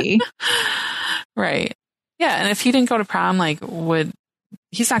movie. Right. Yeah. And if he didn't go to prom,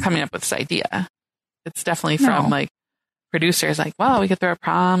 he's not coming up with this idea. It's definitely from like producers like, well, we could throw a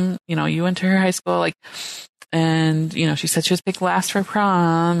prom, you went to her high school, and she said she was picked last for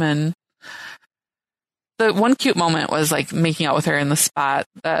prom. And the one cute moment was like making out with her in the spot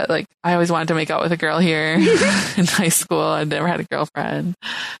that like, I always wanted to make out with a girl here in high school. I'd never had a girlfriend.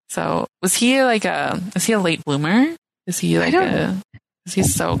 So is he a late bloomer? Is he is he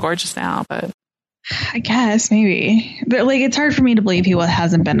so gorgeous now? But I guess maybe, but like, it's hard for me to believe he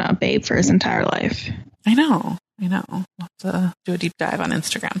hasn't been a babe for his entire life. I know. We'll have to do a deep dive on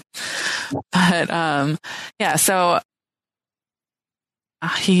Instagram. But yeah, so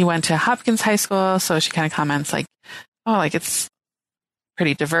he went to Hopkins High School. So she kind of comments like, oh, like it's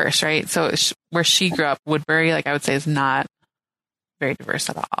pretty diverse, right? So where she grew up, Woodbury, like I would say is not very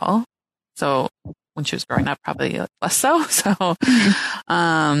diverse at all. So when she was growing up, probably less so. So,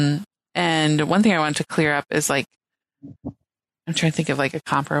 and one thing I wanted to clear up is like, I'm trying to think of like a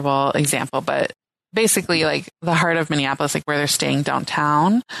comparable example, but basically like the heart of Minneapolis, like where they're staying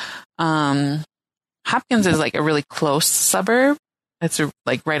downtown, Hopkins is like a really close suburb. It's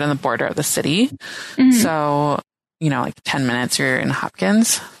like right on the border of the city. Mm-hmm. So, like 10 minutes you're in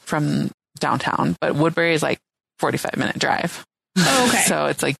Hopkins from downtown, but Woodbury is like 45-minute drive. Oh, okay. So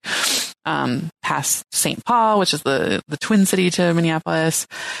it's like, past St. Paul, which is the twin city to Minneapolis.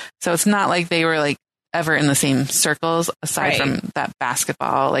 So it's not like they were like ever in the same circles aside from that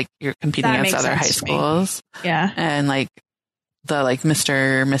basketball, like you're competing against other high schools. Yeah. And like the like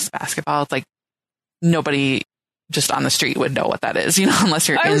Mr. Miss basketball, it's like nobody just on the street would know what that is, unless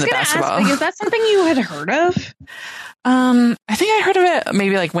you're in the basketball. Ask, is that something you had heard of? I think I heard of it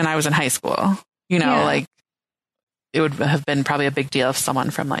maybe like when I was in high school, like it would have been probably a big deal if someone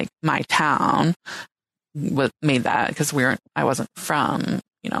from like my town made that, because I wasn't from,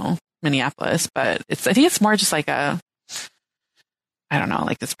 Minneapolis, but I think it's more just like I don't know,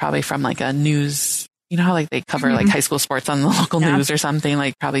 like it's probably from like a news, how like they cover like high school sports on the local news or something,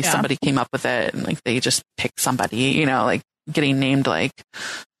 like probably somebody came up with it and like they just picked somebody, like getting named like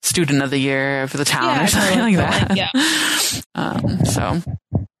student of the year of the town or something like that. Yeah.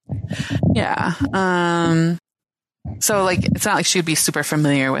 So like, it's not like she'd be super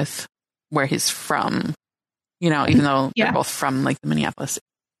familiar with where he's from, even though they're both from like the Minneapolis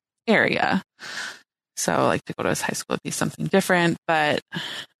area. So like to go to his high school would be something different, but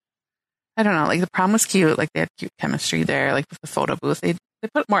I don't know, like the prom was cute. Like they had cute chemistry there, like with the photo booth. They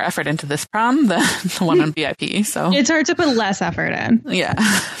put more effort into this prom than the one on VIP. So it's hard to put less effort in. Yeah,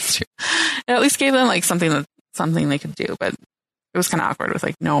 that's true. It at least gave them like something they could do, but it was kind of awkward with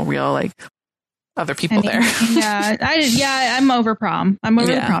like no real like other people there. I'm over prom. I'm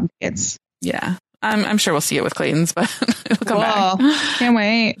over the prom tickets. Yeah. I'm sure we'll see it with Clayton's, but it'll come back. Can't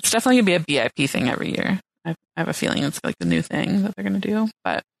wait. It's definitely going to be a VIP thing every year. I have a feeling it's like the new thing that they're going to do.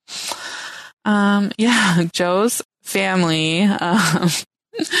 But Joe's family,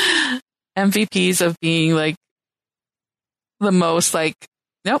 MVPs of being like the most like,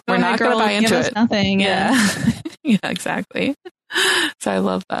 nope, we're not going to buy into it. Nothing. Yeah. Yeah, exactly. So I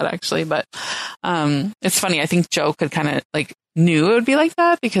love that actually. But it's funny. I think Joe could kind of like knew it would be like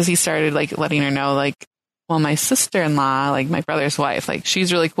that because he started like letting her know like, well, my sister-in-law, like my brother's wife, like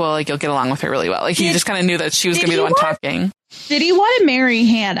she's really cool. Like you'll get along with her really well. Like he just kind of knew that she was going to be the one talking. Did he want to marry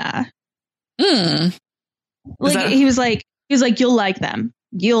Hannah? He was like, He's like, you'll like them.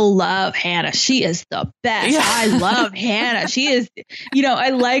 You'll love Hannah. She is the best. Yeah. I love Hannah. She is,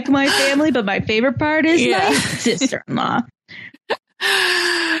 I like my family, but my favorite part is my sister-in-law.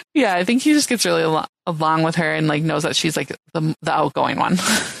 Yeah, I think he just gets really along with her and like knows that she's like the outgoing one.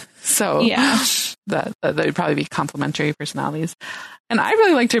 So yeah, that they'd probably be complementary personalities. And I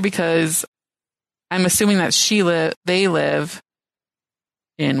really liked her because I'm assuming that they live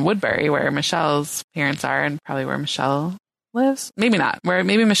in Woodbury, where Michelle's parents are, and probably where Michelle lives. Maybe not.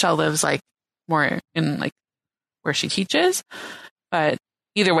 Maybe Michelle lives like more in like where she teaches. But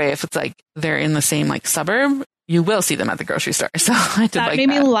either way, if it's like they're in the same like suburb, you will see them at the grocery store. So I did that. Made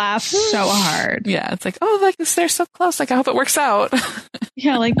me laugh so hard. Yeah, it's like, oh, like they're so close. Like I hope it works out.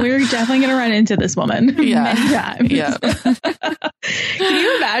 Yeah, like we're definitely gonna run into this woman many times. Yeah. Can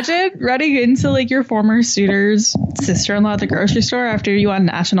you imagine running into like your former suitor's sister-in-law at the grocery store after you on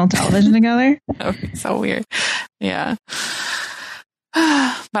national television together? That would be so weird. Yeah.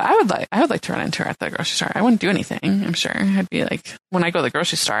 But I would like to run into her at the grocery store. I wouldn't do anything, I'm sure. I'd be like, when I go to the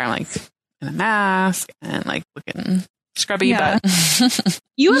grocery store, I'm like in a mask and like looking scrubby, but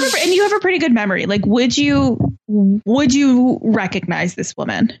you have a pretty good memory. Like, would you recognize this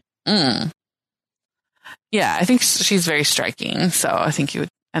woman? Yeah, I think she's very striking. So I think you would,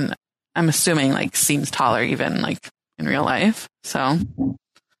 and I'm assuming like seems taller even like in real life. So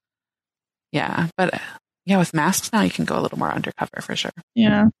yeah, but yeah, with masks now you can go a little more undercover for sure.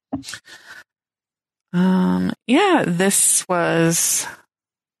 Yeah. Yeah, this was,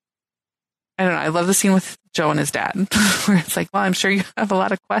 I don't know. I love the scene with Joe and his dad where it's like, well, I'm sure you have a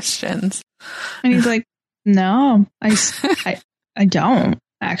lot of questions. And he's like, no, I don't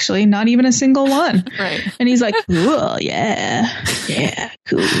actually, not even a single one. Right. And he's like, cool. Yeah,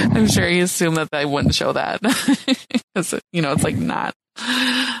 cool. I'm sure he assumed that they wouldn't show that because, it's like not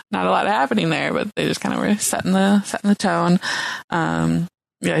a lot happening there, but they just kind of were setting the tone.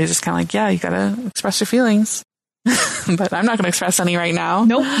 Yeah, he's just kind of like, yeah, you got to express your feelings. But I'm not going to express any right now.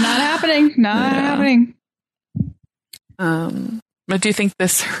 Nope, not happening. Not happening. But do you think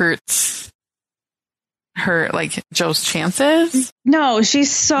this hurts her, like Joe's chances? No,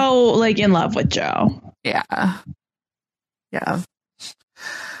 she's so like in love with Joe. Yeah. I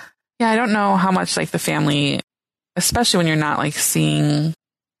don't know how much like the family, especially when you're not like seeing,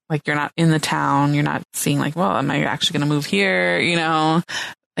 like you're not in the town, you're not seeing like, well, am I actually going to move here?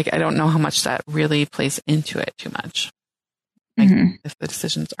 Like, I don't know how much that really plays into it too much. Like, if the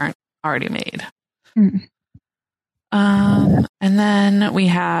decisions aren't already made. And then we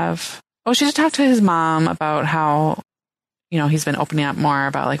have, she just talked to his mom about how, he's been opening up more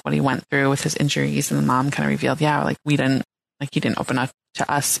about like what he went through with his injuries. And the mom kind of revealed, like he didn't open up to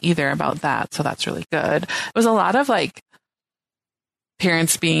us either about that. So that's really good. It was a lot of like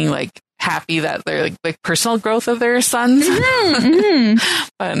parents being like happy that they're like personal growth of their sons,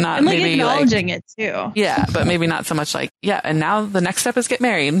 but not and, like, maybe acknowledging it too. Yeah, but maybe not so much like, and now the next step is get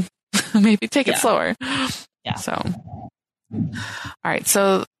married. Maybe take it slower. Yeah. So, all right.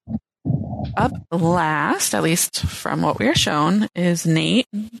 So up last, at least from what we are shown, is Nate,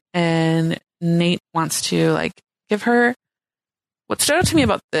 and Nate wants to like give her. What stood out to me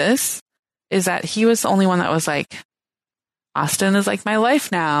about this is that he was the only one that was like, Austin is like my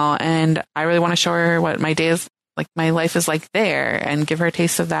life now, and I really want to show her what my day is like, my life is like there, and give her a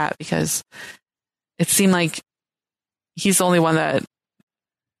taste of that, because it seemed like he's the only one that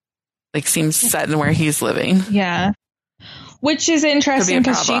like seems set in where he's living. Yeah. Which is interesting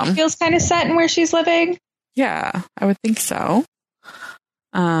because she feels kind of set in where she's living. Yeah, I would think so.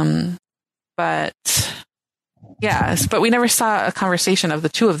 But yes, but we never saw a conversation of the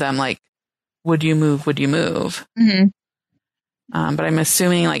two of them. Like, would you move? Would you move? But I'm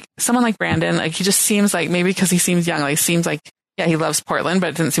assuming like someone like Brandon, like he just seems like, maybe because he seems young, like seems like, he loves Portland,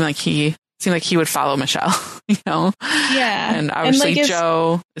 but it didn't seem like he would follow Michelle, Yeah. And obviously and like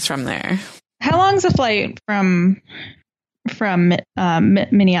Joe is from there. How long's the flight from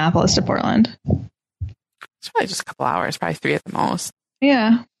Minneapolis to Portland? It's probably just a couple hours, probably 3 at the most.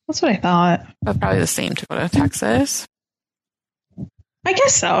 Yeah, that's what I thought. But probably the same to go to Texas. I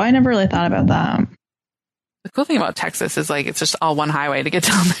guess so. I never really thought about that. The cool thing about Texas is like it's just all one highway to get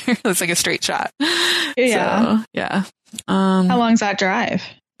down there. It's like a straight shot. Yeah. So, yeah. How long's that drive?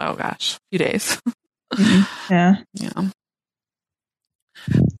 Oh gosh, a few days. Yeah. Yeah.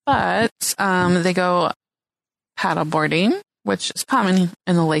 But they go paddleboarding, which is common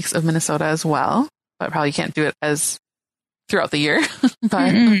in the lakes of Minnesota as well, but probably can't do it as throughout the year.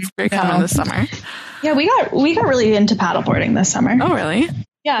 But it's very common this summer. Yeah, we got really into paddleboarding this summer. Oh, really?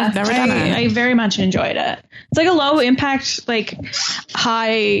 Yeah, I've never done it. I very much enjoyed it. It's like a low impact, like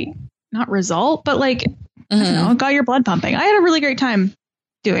high, not result, but like I don't know, got your blood pumping. I had a really great time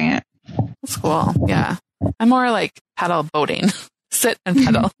doing it. That's cool. Yeah. I'm more like paddle boating. Sit and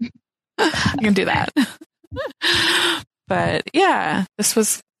pedal. You can do that. But yeah, this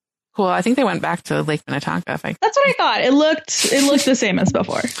was cool. I think they went back to Lake Minnetonka. That's what I thought. It looked the same as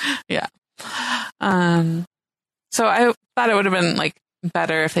before. Yeah. So I thought it would have been like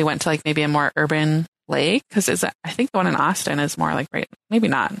better if they went to like maybe a more urban lake, because I think the one in Austin is more like right, maybe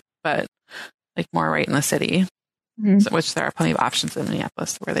not, but like more right in the city, which there are plenty of options in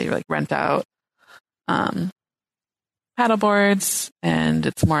Minneapolis where they like rent out paddle boards, and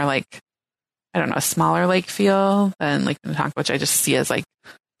it's more like, I don't know, a smaller lake feel than Lake Minnetonka, which I just see as like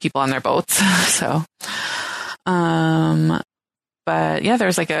people on their boats. So, but yeah,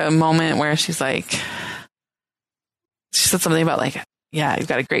 there's like a moment where she said something about like, yeah, you've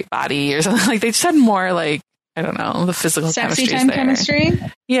got a great body or something. Like they just had more like, I don't know, the physical sexy time chemistry.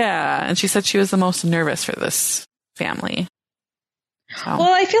 Yeah. And she said she was the most nervous for this family. So.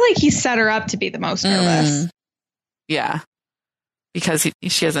 Well, I feel like he set her up to be the most nervous. Yeah. Because he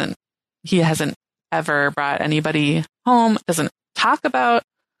hasn't ever brought anybody home, doesn't talk about,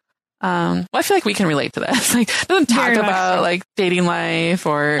 well, I feel like we can relate to this. Like, doesn't talk about like dating life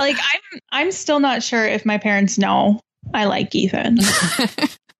or like, I'm still not sure if my parents know I like Ethan.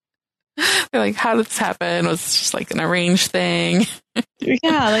 They're like, how did this happen? Was it just like an arranged thing?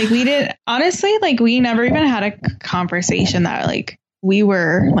 Yeah, like we did. Honestly, like we never even had a conversation that like we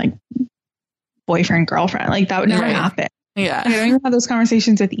were like boyfriend, girlfriend. Like that would never happen. Yeah. Like, I don't even have those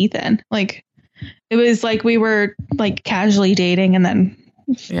conversations with Ethan. Like it was like we were like casually dating, and then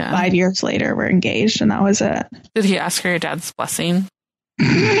 5 years later we're engaged, and that was it. Did he ask for your dad's blessing?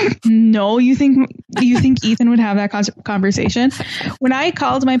 No, you think Ethan would have that conversation? When I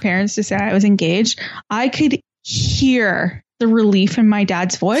called my parents to say I was engaged, I could hear the relief in my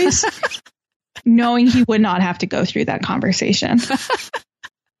dad's voice, knowing he would not have to go through that conversation.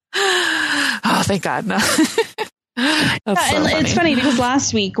 Oh, thank God. No. It's funny because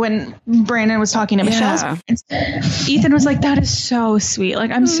last week when Brandon was talking to Michelle's parents, Ethan was like, that is so sweet.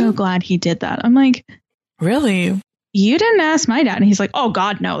 Like, I'm so glad he did that. I'm like, really? You didn't ask my dad. And he's like, oh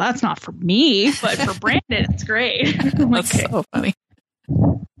God, no, that's not for me, but for Brandon, it's great. That's so funny.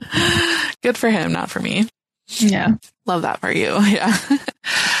 Good for him, not for me. Yeah. Love that for you. Yeah.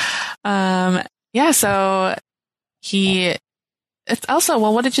 Yeah. So it's also,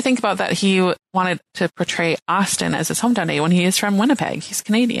 well, what did you think about that? He wanted to portray Austin as his hometown day when he is from Winnipeg. He's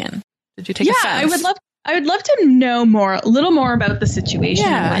Canadian. Did you take offense? I would love to know a little more about the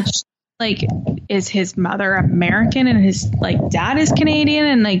situation in which, like, is his mother American and his like dad is Canadian,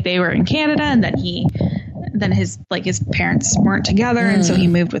 and like they were in Canada, and then his parents weren't together, and so he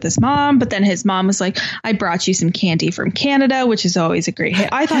moved with his mom. But then his mom was like, I brought you some candy from Canada, which is always a great hit.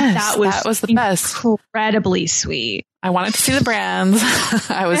 I thought that was the best. Incredibly sweet. I wanted to see the brands.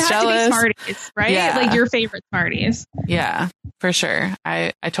 I was jealous. Smarties, right? Yeah. Like your favorite Smarties. Yeah, for sure.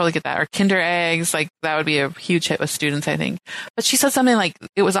 I totally get that. Or Kinder Eggs, like that would be a huge hit with students, I think. But she said something like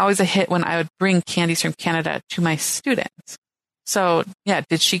it was always a hit when I would bring candies from Canada to my students. So yeah,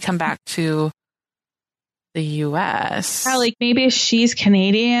 did she come back to the US? Yeah, like maybe she's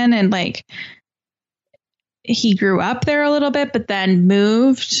Canadian and like he grew up there a little bit, but then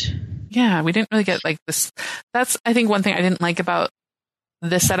moved. Yeah, we didn't really get like this. That's, I think, one thing I didn't like about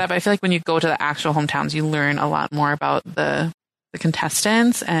this setup. I feel like when you go to the actual hometowns, you learn a lot more about the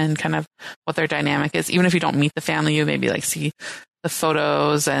contestants and kind of what their dynamic is. Even if you don't meet the family, you maybe like see the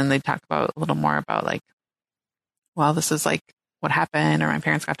photos and they talk about a little more about like, well, this is like what happened or my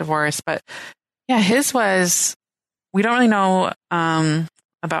parents got divorced. But yeah, his was, we don't really know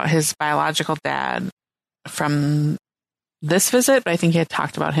about his biological dad from this visit, but I think he had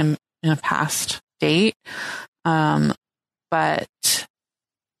talked about him in a past date. But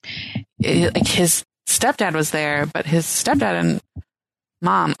like his stepdad was there, but his stepdad and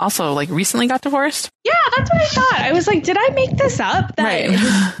mom also like recently got divorced. Yeah, that's what I thought. I was like, did I make this up? That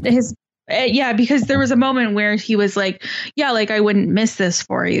right. Yeah, because there was a moment where he was like, yeah, like I wouldn't miss this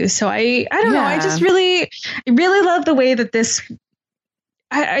for you. So I don't know. I just really love the way that this,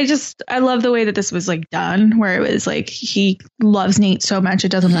 I love the way that this was like done, where it was like, he loves Nate so much. It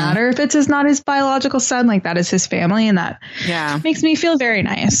doesn't matter if it's not his biological son, like that is his family. And that makes me feel very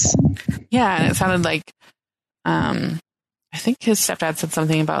nice. Yeah. And it sounded like, I think his stepdad said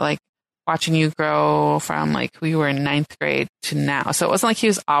something about like watching you grow from like we were in ninth grade to now. So it wasn't like he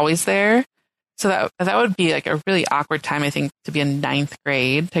was always there. So that would be like a really awkward time, I think, to be in ninth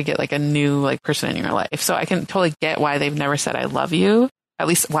grade to get like a new like person in your life. So I can totally get why they've never said I love you. At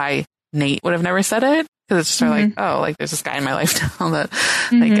least why Nate would have never said it. Because it's just sort of like, oh, like there's this guy in my life now that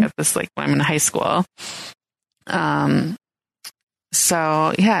like at this, like when I'm in high school. So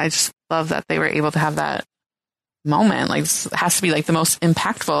yeah, I just love that they were able to have that moment. Like, this has to be like the most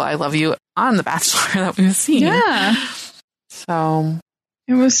impactful "I love you" on The Bachelor that we've seen. Yeah. So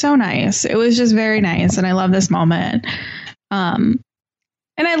it was so nice. It was just very nice, and I love this moment. And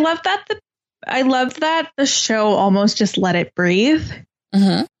I love that the show almost just let it breathe,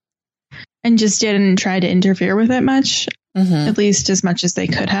 and just didn't try to interfere with it much, at least as much as they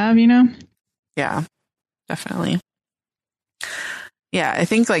could have, you know? Yeah, definitely. Yeah, I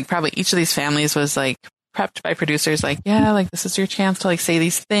think like probably each of these families was like prepped by producers, like, yeah, like this is your chance to like say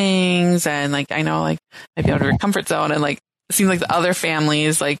these things, and like I know like maybe out of your comfort zone, and like it seems like the other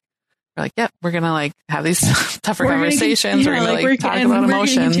families like we're like, yep, we're gonna like have these tougher conversations. We're gonna like talk about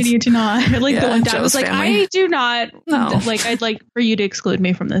emotions. Continue to not like the one dad was like, family. I do not like. I'd like for you to exclude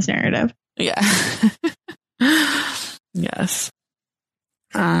me from this narrative. Yeah. Yes.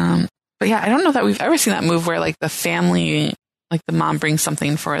 But yeah, I don't know that we've ever seen that move where like the family, like the mom brings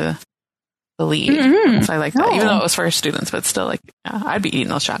something for the lead. So I like that, even though it was for her students, but still like, yeah, I'd be eating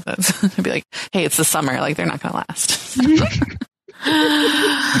those chocolates. I'd be like, hey, it's the summer. Like they're not going to last.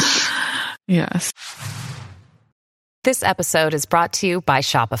 Yes. This episode is brought to you by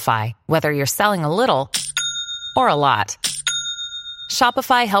Shopify. Whether you're selling a little or a lot,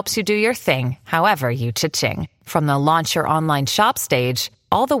 Shopify helps you do your thing, however you cha-ching. From the launch your online shop stage,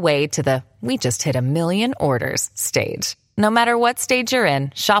 all the way to the we just hit 1 million orders stage. No matter what stage you're in,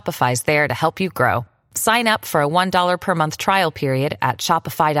 Shopify's there to help you grow. Sign up for a $1 per month trial period at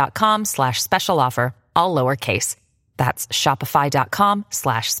shopify.com/special offer, all lowercase. That's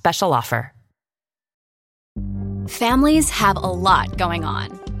shopify.com/special offer. Families have a lot going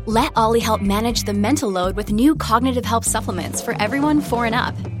on. Let Ollie help manage the mental load with new cognitive help supplements for everyone 4 and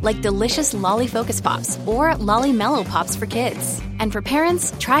up, like delicious Lolly Focus Pops or Lolly Mellow Pops for kids. And for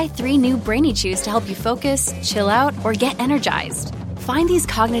parents, try 3 new Brainy Chews to help you focus, chill out, or get energized. Find these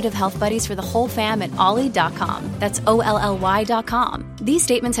cognitive health buddies for the whole fam at ollie.com. That's OLLY.com. These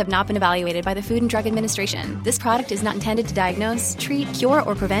statements have not been evaluated by the Food and Drug Administration. This product is not intended to diagnose, treat, cure,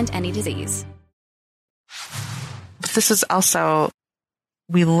 or prevent any disease. But this is also,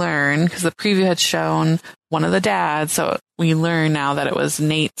 we learn, because the preview had shown one of the dads, so we learn now that it was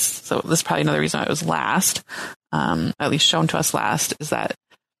Nate's. So this is probably another reason why it was last, at least shown to us last, is that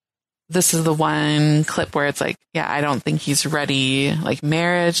this is the one clip where it's like, yeah, I don't think he's ready, like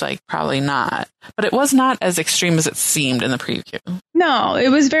marriage, like probably not. But it was not as extreme as it seemed in the preview. No, it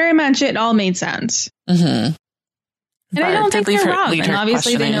was very much, it all made sense. And But I don't think they're wrong. And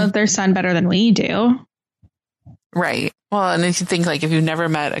obviously they know their son better than we do. Right. Well, and if you think like, if you've never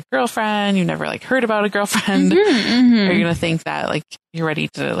met a girlfriend, you've never like heard about a girlfriend, are you going to think that like you're ready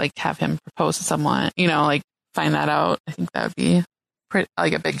to like have him propose to someone, you know, like find that out? I think that would be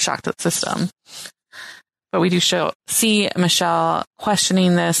like a big shock to the system. But we do see Michelle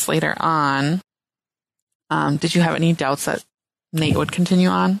questioning this later on. Did you have any doubts that Nate would continue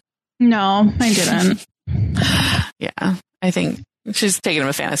on? No, I didn't. Yeah, I think she's taking him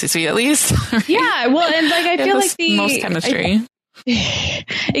a fantasy suite at least. Right? Yeah, well, and like I feel like the most chemistry.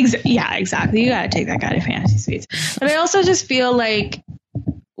 Yeah, exactly. You got to take that guy to fantasy suites. But I also just feel like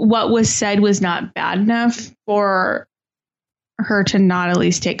what was said was not bad enough for her to not at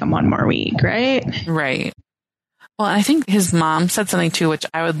least take him one more week, right? Right. Well, I think his mom said something too, which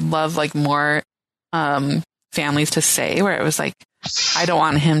I would love like more families to say, where it was like, I don't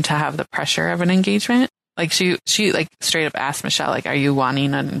want him to have the pressure of an engagement. Like she like straight up asked Michelle, like, are you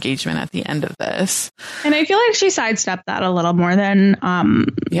wanting an engagement at the end of this? And I feel like she sidestepped that a little more than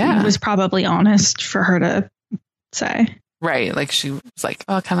was probably honest for her to say. Right. Like she was like,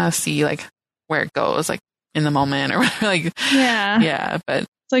 oh, kind of see like where it goes, like in the moment or whatever. Like, yeah. But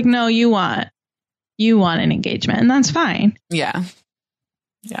it's like, no, you want an engagement, and that's fine. Yeah.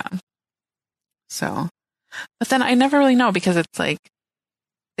 So, but then I never really know, because it's like,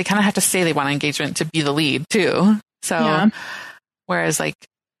 they kind of have to say they want an engagement to be the lead too. So, whereas like,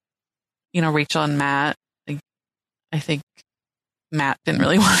 you know, Rachel and Matt, like, I think Matt didn't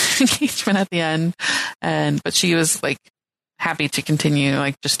really want an engagement at the end, but she was like happy to continue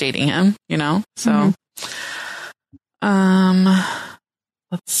like just dating him, you know? So, let's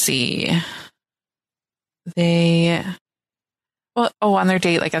see. On their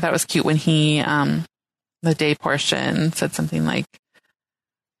date, like I thought it was cute when he, the day portion said something like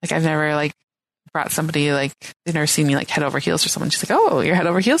I've never like brought somebody, like they've never seen me like head over heels for someone. She's like, oh, you're head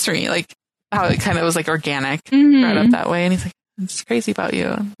over heels for me. Like how it kind of was like organic, brought up that way. And he's like, it's crazy about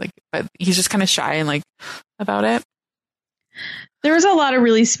you. Like, but he's just kind of shy and like about it. There was a lot of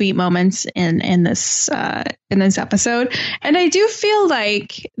really sweet moments in this episode, and I do feel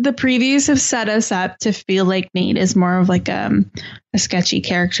like the previews have set us up to feel like Nate is more of like a sketchy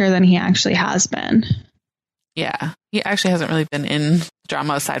character than he actually has been. Yeah, he actually hasn't really been in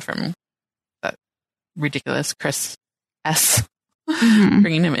drama aside from that ridiculous Chris S.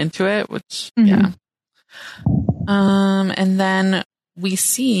 Bringing him into it, which yeah. And then we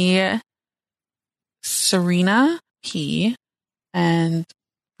see Serena P. and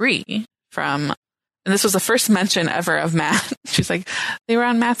Bree from, and this was the first mention ever of Matt. She's like, they were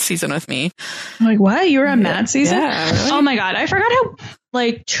on Matt's season with me. I'm like, what? You were on Matt's season? Yeah, really? Oh my God. I forgot how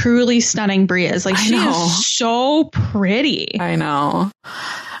like truly stunning Bree is. Like she is so pretty. I know.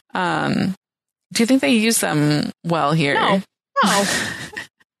 Do you think they use them well here? No.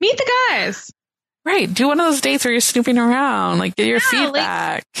 Meet the guys. Right. Do one of those dates where you're snooping around, like get your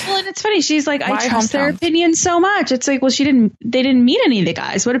feedback. Well, and it's funny. She's like, I trust their opinion so much. It's like, well, they didn't meet any of the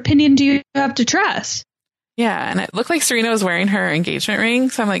guys. What opinion do you have to trust? Yeah. And it looked like Serena was wearing her engagement ring.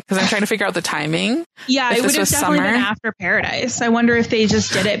 So I'm like, because I'm trying to figure out the timing. Yeah, it would have definitely been after Paradise. I wonder if they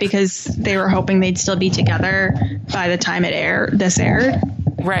just did it because they were hoping they'd still be together by the time this aired.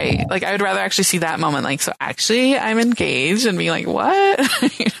 Right. Like I would rather actually see that moment. Like, so actually I'm engaged and be like, what?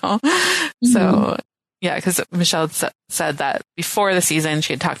 So yeah, because Michelle said that before the season,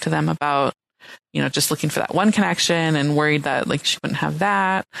 she had talked to them about, just looking for that one connection and worried that like she wouldn't have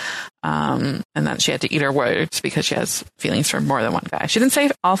that. And that she had to eat her words because she has feelings for more than one guy. She didn't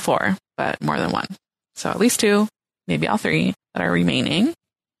say all 4, but more than one. So at least 2, maybe all 3 that are remaining.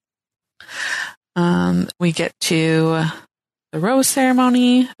 We get to the rose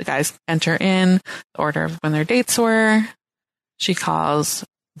ceremony. The guys enter in the order of when their dates were. She calls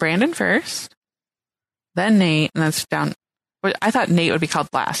Brandon first, then Nate, and that's down. I thought Nate would be called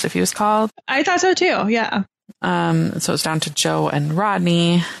last if he was called. I thought so too. Yeah. So it's down to Joe and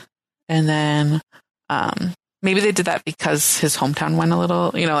Rodney, and then maybe they did that because his hometown went a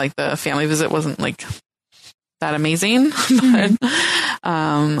little. Like the family visit wasn't like that amazing, but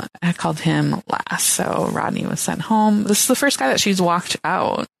I called him last. So Rodney was sent home. This is the first guy that she's walked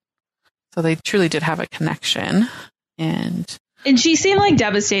out. So they truly did have a connection. And she seemed like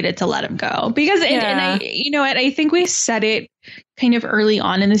devastated to let him go because, and I think we said it kind of early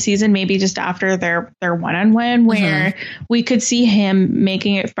on in the season, maybe just after their one-on-one where we could see him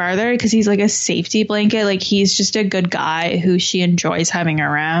making it farther because he's like a safety blanket. Like he's just a good guy who she enjoys having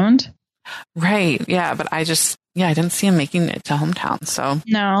around. Right. Yeah. But I didn't see him making it to hometown. So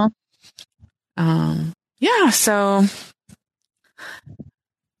no. Yeah. So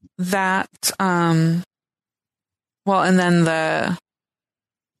that, well, and then the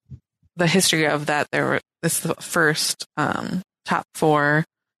history of that, this is the first top 4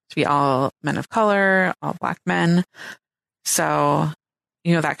 to be all men of color, all Black men. So,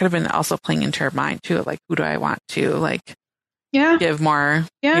 that could have been also playing into her mind too. Like, who do I want to give more,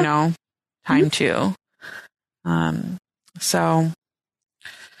 time to? So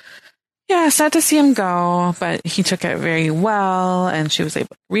yeah, sad to see him go, but he took it very well, and she was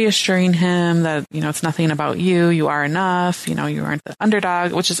able reassuring him that, it's nothing about you. You are enough. You aren't the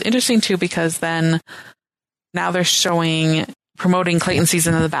underdog, which is interesting too, because then now they're promoting Clayton's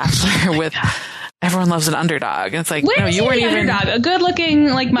season of The Bachelor with everyone loves an underdog. And it's like, no, you weren't even a good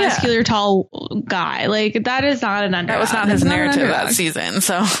looking, like muscular, tall guy. Like that is not an underdog. That was not his narrative that season.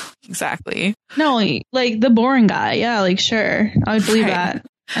 So exactly. No, like the boring guy. Yeah. Like, sure. I would believe that.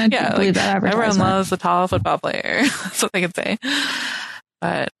 I believe that everyone loves the tall football player. That's what they could say.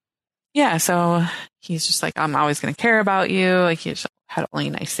 But yeah, so he's just like, I'm always going to care about you. Like he just had only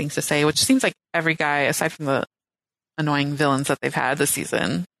nice things to say, which seems like every guy, aside from the annoying villains that they've had this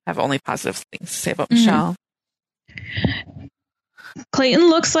season, have only positive things to say about Michelle. Clayton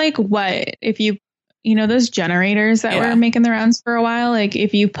looks like what? If you those generators that were making the rounds for a while, like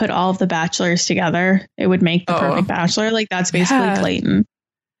if you put all of the bachelors together, it would make the perfect bachelor. Like that's basically Clayton.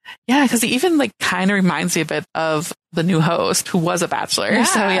 Yeah, because he even like kind of reminds me a bit of the new host who was a bachelor. Yeah.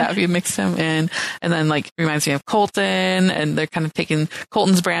 So yeah, if you mix him in, and then like reminds me of Colton, and they're kind of taking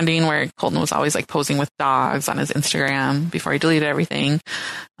Colton's branding where Colton was always like posing with dogs on his Instagram before he deleted everything.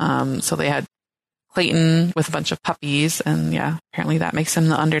 So they had Clayton with a bunch of puppies, and yeah, apparently that makes him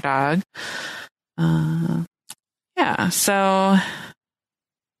the underdog. Yeah, so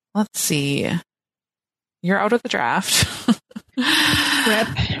let's see. You're out of the draft. Rip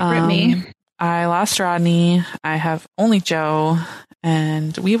me. I lost Rodney. I have only Joe,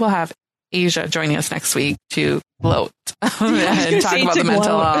 and we will have Asia joining us next week to gloat and talk about the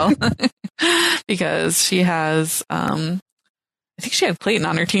mental health because she has, I think she had Clayton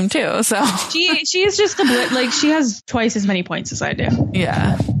on her team too. So she is just like she has twice as many points as I do.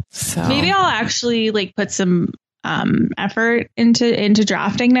 Yeah. So maybe I'll actually like put some effort into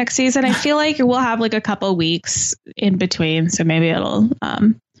drafting next season. I feel like we'll have like a couple weeks in between, so maybe it'll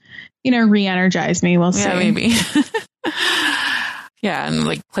re-energize me. We'll see. Yeah, maybe. Yeah, and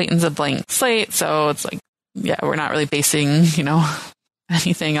like Clayton's a blank slate, so it's like, yeah, we're not really basing,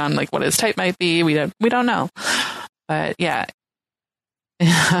 anything on like what his type might be. We don't know. But yeah.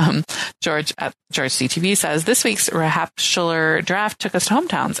 George at George CTV says this week's Bachelor draft took us to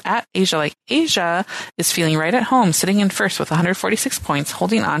hometowns at Asia. Like Asia is feeling right at home, sitting in first with 146 points,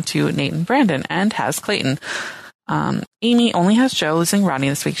 holding on to Nate and Brandon, and has Clayton. Amy only has Joe, losing Rodney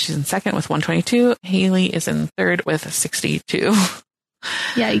this week. She's in second with 122. Haley is in third with 62.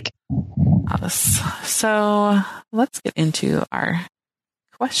 Yike. So let's get into our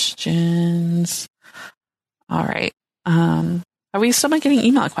questions. All right. Are we still not getting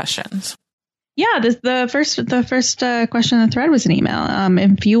email questions? Yeah, the first question in the thread was an email.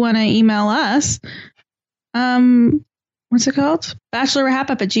 If you want to email us, what's it called?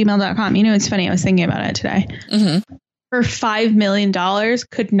 bachelorwrap@gmail.com. It's funny. I was thinking about it today. Mm-hmm. For $5 million,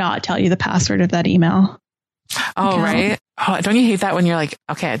 could not tell you the password of that email. Oh, right. Oh, don't you hate that when you're like,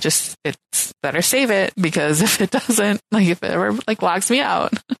 okay, it's better save it, because if it doesn't, like if it ever like locks me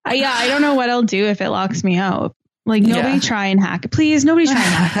out. I don't know what I'll do if it locks me out. Like nobody try and hack it. Please, nobody try and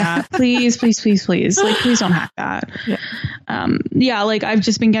hack that. Please. Like, please don't hack that. Yeah. Like I've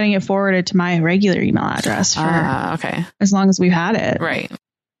just been getting it forwarded to my regular email address for as long as we've had it. Right.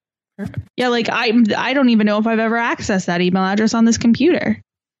 Yeah. Like I don't even know if I've ever accessed that email address on this computer.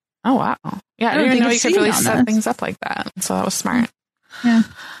 Oh, wow. Yeah. I didn't even know you could really set things up like that. So that was smart. Yeah.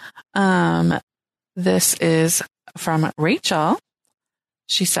 This is from Rachel.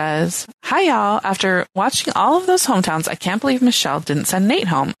 She says, hi, y'all. After watching all of those hometowns, I can't believe Michelle didn't send Nate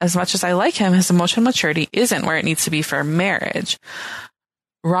home. As much as I like him, his emotional maturity isn't where it needs to be for marriage.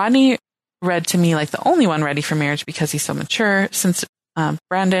 Rodney read to me like the only one ready for marriage because he's so mature. Since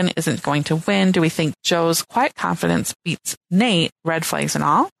Brandon isn't going to win, do we think Joe's quiet confidence beats Nate, red flags and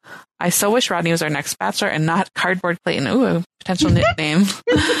all? I so wish Rodney was our next bachelor and not Cardboard Clayton. Ooh, a potential nickname.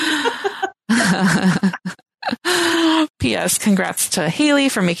 P.S. Congrats to Haley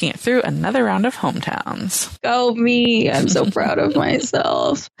for making it through another round of hometowns. Go me. I'm so proud of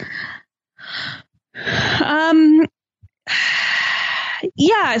myself.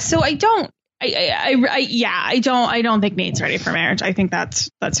 Yeah, so I don't think Nate's ready for marriage. I think that's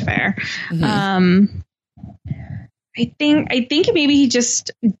fair. Mm-hmm. I think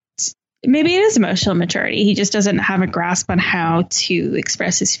maybe it is emotional maturity. He just doesn't have a grasp on how to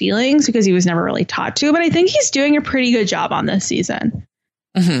express his feelings because he was never really taught to. But I think he's doing a pretty good job on this season.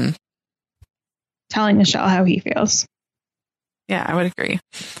 Mm-hmm. Telling Michelle how he feels. Yeah, I would agree.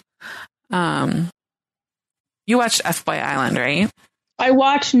 You watched F-Boy Island, right? I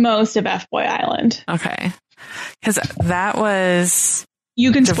watched most of F-Boy Island. Okay. Because that was...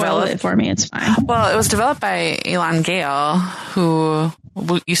 You can spoil it for me. It's fine. Well, it was developed by Elon Gale, who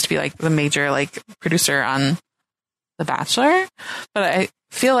used to be like the major like producer on The Bachelor. But I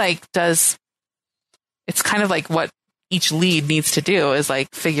feel like it's kind of like what each lead needs to do is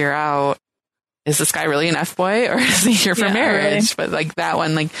like figure out, is this guy really an F-boy or is he here for marriage? Really. But like that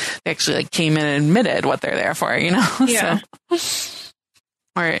one, like they actually like came in and admitted what they're there for, Yeah. So,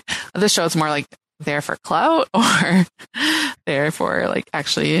 or this show is more like there for clout or there for like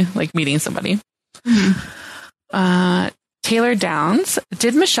actually like meeting somebody. Mm-hmm. Taylor Downs,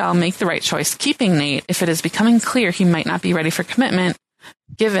 did Michelle make the right choice keeping Nate if it is becoming clear he might not be ready for commitment,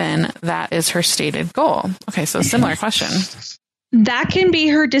 given that is her stated goal? Okay, so similar question. That can be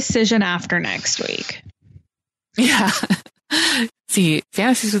her decision after next week. Yeah. See,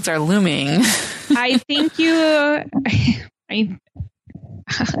 fantasy suits are looming. I think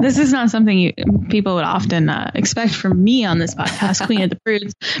this is not something people would often expect from me on this podcast, Queen of the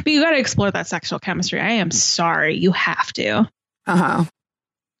Prudes, but you got to explore that sexual chemistry. I am sorry. You have to. Uh-huh.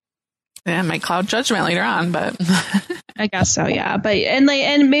 Yeah, it might cloud judgment later on, but I guess so. Yeah. But, and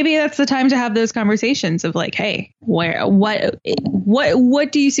maybe that's the time to have those conversations of like, hey, what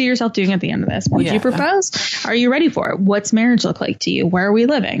do you see yourself doing at the end of this? Would you propose? Are you ready for it? What's marriage look like to you? Where are we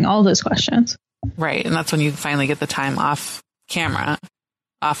living? All those questions. Right. And that's when you finally get the time off camera,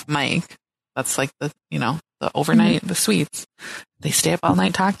 off mic. That's like the overnight, the suites. They stay up all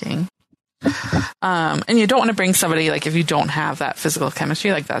night talking. And you don't want to bring somebody, like if you don't have that physical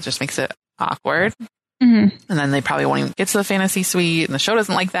chemistry, like that just makes it awkward. Mm-hmm. And then they probably won't even get to the fantasy suite, and the show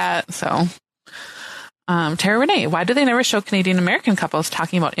doesn't like that. So, Tara Renee, why do they never show Canadian American couples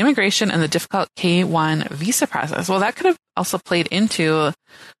talking about immigration and the difficult K-1 visa process? Well, that could have also played into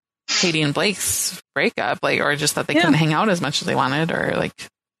Katie and Blake's breakup, like, or just that they couldn't hang out as much as they wanted, or like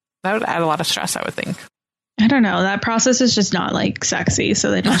that would add a lot of stress, I would think. I don't know. That process is just not like sexy, so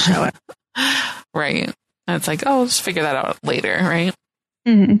they don't show it. Right. And it's like, oh, we'll just figure that out later, right?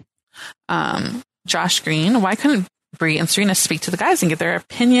 Mm-hmm. Josh Green, why couldn't Bree and Serena speak to the guys and get their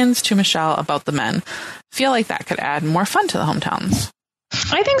opinions to Michelle about the men? Feel like that could add more fun to the hometowns.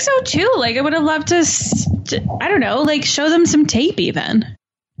 I think so too. Like, I would have loved to, I don't know, like show them some tape even.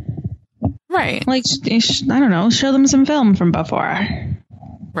 Right. Like, I don't know, show them some film from before.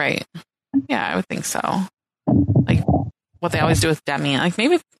 Right. Yeah, I would think so. Like what they always do with Demi. Like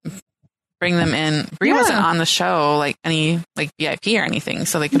maybe bring them in. Bree wasn't on the show, like any like VIP or anything,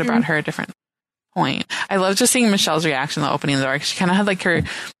 so they could have brought her a different point. I love just seeing Michelle's reaction to opening the door. She kind of had like her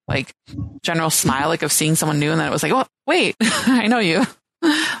like general smile, like of seeing someone new, and then it was like, oh wait, I know you.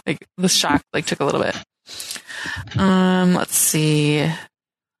 Like the shock like took a little bit. Let's see.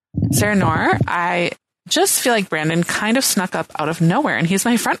 Sarah Noor, I just feel like Brandon kind of snuck up out of nowhere, and he's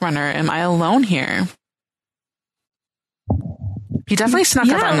my front runner. Am I alone here? He definitely snuck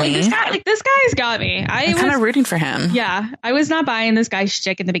up on me. This guy's got me. I'm kind of rooting for him. Yeah, I was not buying this guy's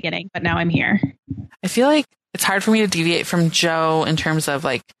shtick in the beginning, but now I'm here. I feel like it's hard for me to deviate from Joe in terms of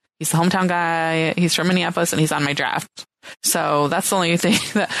like, he's the hometown guy, he's from Minneapolis, and he's on my draft. So that's the only thing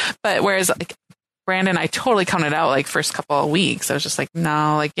but whereas like Brandon, I totally counted out like first couple of weeks. I was just like,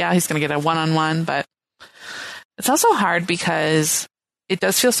 no, like, yeah, he's going to get a one-on-one, but it's also hard because it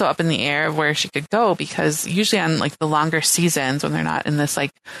does feel so up in the air of where she could go, because usually on like the longer seasons when they're not in this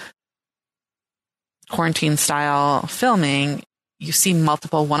like quarantine style filming, you see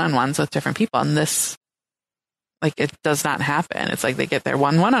multiple one-on-ones with different people, and this, like, it does not happen. It's like they get their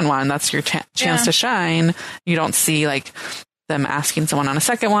one-on-one. That's your chance to shine. You don't see like them asking someone on a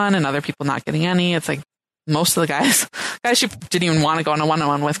second one and other people not getting any. It's like most of the guys she didn't even want to go on a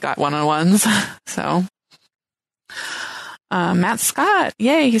one-on-one with got one-on-ones. So Matt Scott,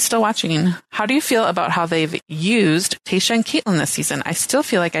 yay, he's still watching. How do you feel about how they've used Tayshia and Caitlin this season? I still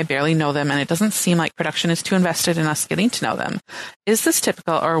feel like I barely know them, and it doesn't seem like production is too invested in us getting to know them. Is this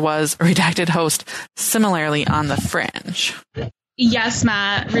typical, or was Redacted Host similarly on the fringe? Yes,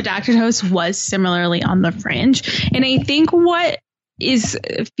 Matt, Redacted Host was similarly on the fringe. And I think what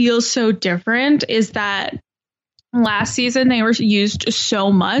feels so different is that last season they were used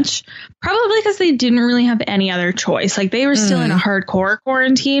so much, probably because they didn't really have any other choice. Like they were still in a hardcore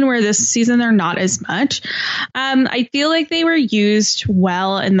quarantine, where this season they're not as much. I feel like they were used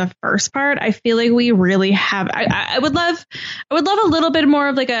well in the first part. I feel like we really have. I would love a little bit more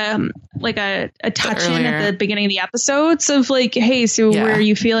of like a touch in at the beginning of the episodes of like, hey, so where are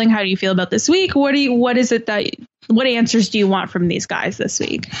you feeling? How do you feel about this week? What answers do you want from these guys this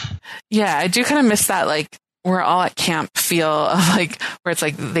week? Yeah, I do kind of miss that, like, we're all at camp feel of like, where it's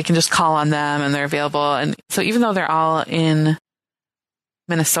like they can just call on them and they're available. And so even though they're all in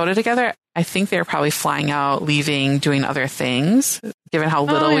Minnesota together, I think they're probably flying out, leaving, doing other things, given how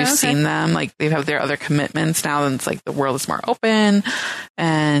little we've seen them. Like they have their other commitments now, and it's like the world is more open.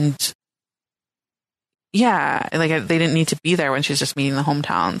 And yeah, like they didn't need to be there when she's just meeting the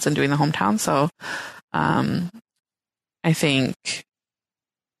hometowns and doing the hometowns. So I think.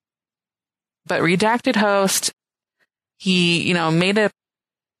 But Redacted Host, he, made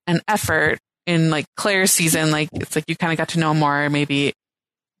an effort in like Claire's season. Like it's like you kind of got to know more maybe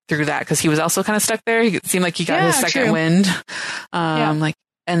through that, because he was also kind of stuck there. It seemed like he got his second wind. Like,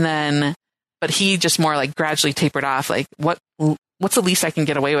 and then, but he just more like gradually tapered off. Like what's the least I can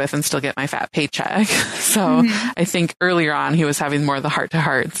get away with and still get my fat paycheck? So I think earlier on he was having more of the heart to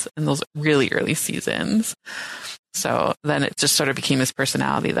hearts in those really early seasons. So then it just sort of became his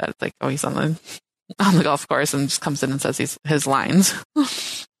personality that it's like, oh, he's on the golf course and just comes in and says his lines.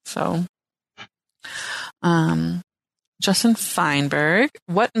 So, Justin Feinberg,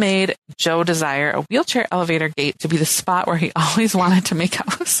 what made Joe desire a wheelchair elevator gate to be the spot where he always wanted to make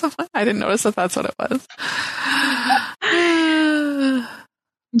out with someone? I didn't notice that that's what it was.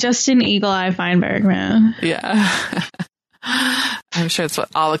 Justin Eagle Eye Feinberg, man. Yeah. I'm sure it's what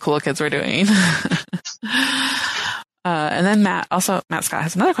all the cool kids were doing. And then Matt Scott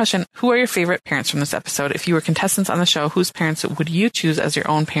has another question. Who are your favorite parents from this episode? If you were contestants on the show, whose parents would you choose as your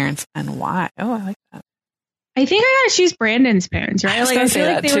own parents and why? Oh, I like that. I think I gotta choose Brandon's parents, right? I feel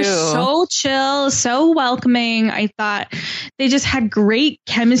like they were so chill, so welcoming. I thought they just had great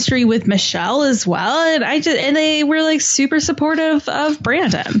chemistry with Michelle as well. And they were like super supportive of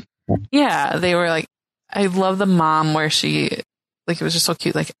Brandon. Yeah, they were like, I love the mom where she, like, it was just so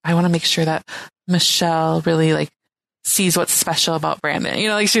cute. Like, I want to make sure that Michelle really like sees what's special about Brandon. You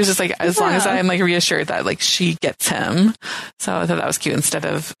know, like she was just like, as long as I'm like reassured that like she gets him. So I thought that was cute instead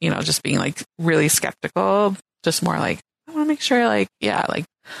of, you know, just being like really skeptical, just more like, I want to make sure like, yeah, like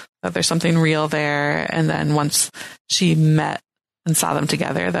that there's something real there. And then once she met and saw them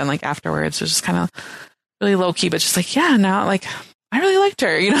together, then like afterwards it was just kind of really low key, but just like, yeah, now like I really liked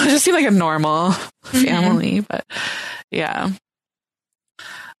her, you know, it just seemed like a normal family, but yeah,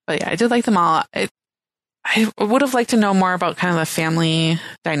 I did like them all. I would have liked to know more about kind of the family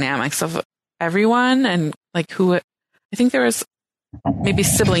dynamics of everyone and like who I think there was maybe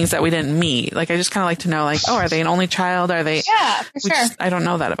siblings that we didn't meet. Like, I just kind of like to know, like, oh, are they an only child? Are they? Yeah, for sure. I don't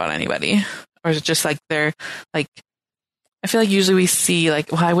know that about anybody. Or is it just like they're like, I feel like usually we see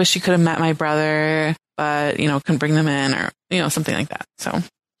like, well, I wish you could have met my brother, but you know, couldn't bring them in or, you know, something like that. So,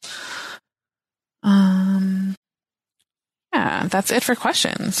 yeah, that's it for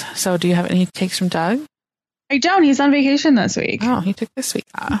questions. So do you have any takes from Doug? I don't. He's on vacation this week. Oh, he took this week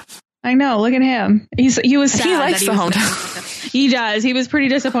off. I know. Look at him. He was sad. He likes the hometown. He does. He was pretty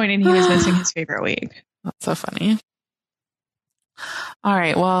disappointed. He was missing his favorite week. That's so funny. All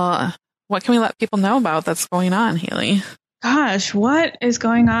right. Well, what can we let people know about that's going on, Haley? Gosh, what is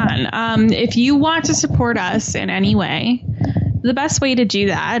going on? If you want to support us in any way, the best way to do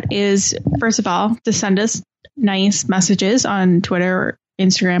that is, first of all, to send us nice messages on Twitter or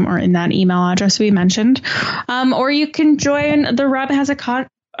Instagram or in that email address we mentioned. Or you can join the Rob has a contract.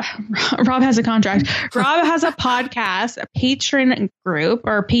 Rob has a podcast, a patron group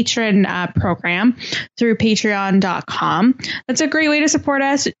or patron program through patreon.com. That's a great way to support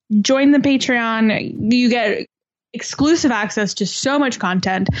us. Join the Patreon. You get exclusive access to so much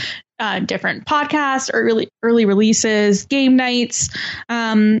content, different podcasts, early releases, game nights.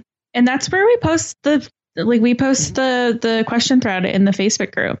 And that's where we post the question thread in the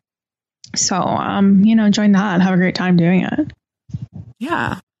Facebook group. So, join that. Have a great time doing it.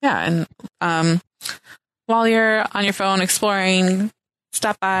 Yeah. And while you're on your phone exploring,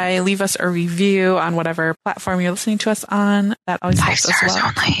 stop by, leave us a review on whatever platform you're listening to us on. That always helps us well. 5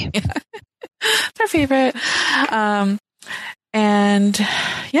 stars only. Yeah. It's our favorite. And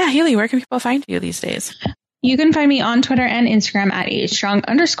yeah, Haley, where can people find you these days? You can find me on Twitter and Instagram at @strong_.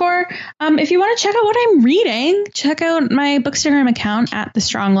 If you want to check out what I'm reading, check out my Bookstagram account at The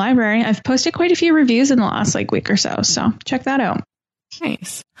Strong Library. I've posted quite a few reviews in the last week or so check that out.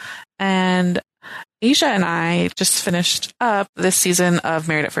 Nice. And Asia and I just finished up this season of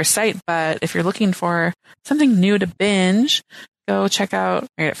Married at First Sight, but if you're looking for something new to binge, go check out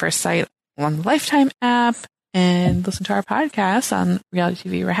Married at First Sight on the Lifetime app and listen to our podcast on Reality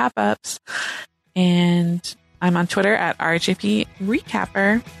TV Wrap-Ups. And I'm on Twitter at RJP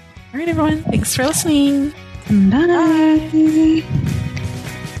Recapper. All right, everyone. Thanks for listening. Bye.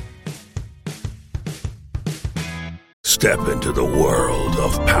 Step into the world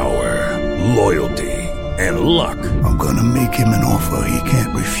of power, loyalty, and luck. I'm going to make him an offer he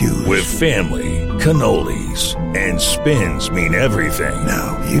can't refuse. With family, cannolis, and spins mean everything.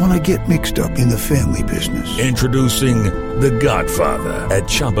 Now, you want to get mixed up in the family business. Introducing The Godfather at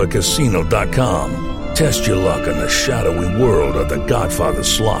ChumbaCasino.com. Test your luck in the shadowy world of The Godfather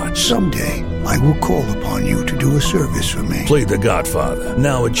slot. Someday, I will call upon you to do a service for me. Play The Godfather,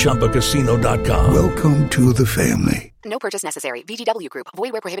 now at ChumbaCasino.com. Welcome to the family. No purchase necessary. VGW Group.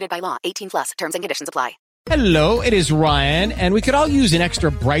 Void where prohibited by law. 18+. Terms and conditions apply. Hello, it is Ryan, and we could all use an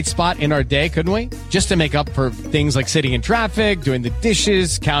extra bright spot in our day, couldn't we? Just to make up for things like sitting in traffic, doing the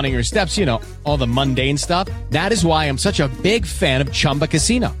dishes, counting your steps, all the mundane stuff. That is why I'm such a big fan of Chumba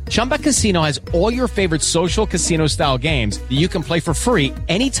Casino. Chumba Casino has all your favorite social casino-style games that you can play for free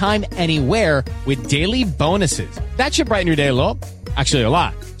anytime, anywhere with daily bonuses. That should brighten your day a little. Actually, a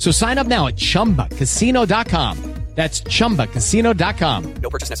lot. So sign up now at ChumbaCasino.com. That's ChumbaCasino.com. No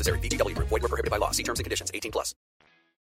purchase necessary. VGW Group. Void where prohibited by law. See terms and conditions. 18+.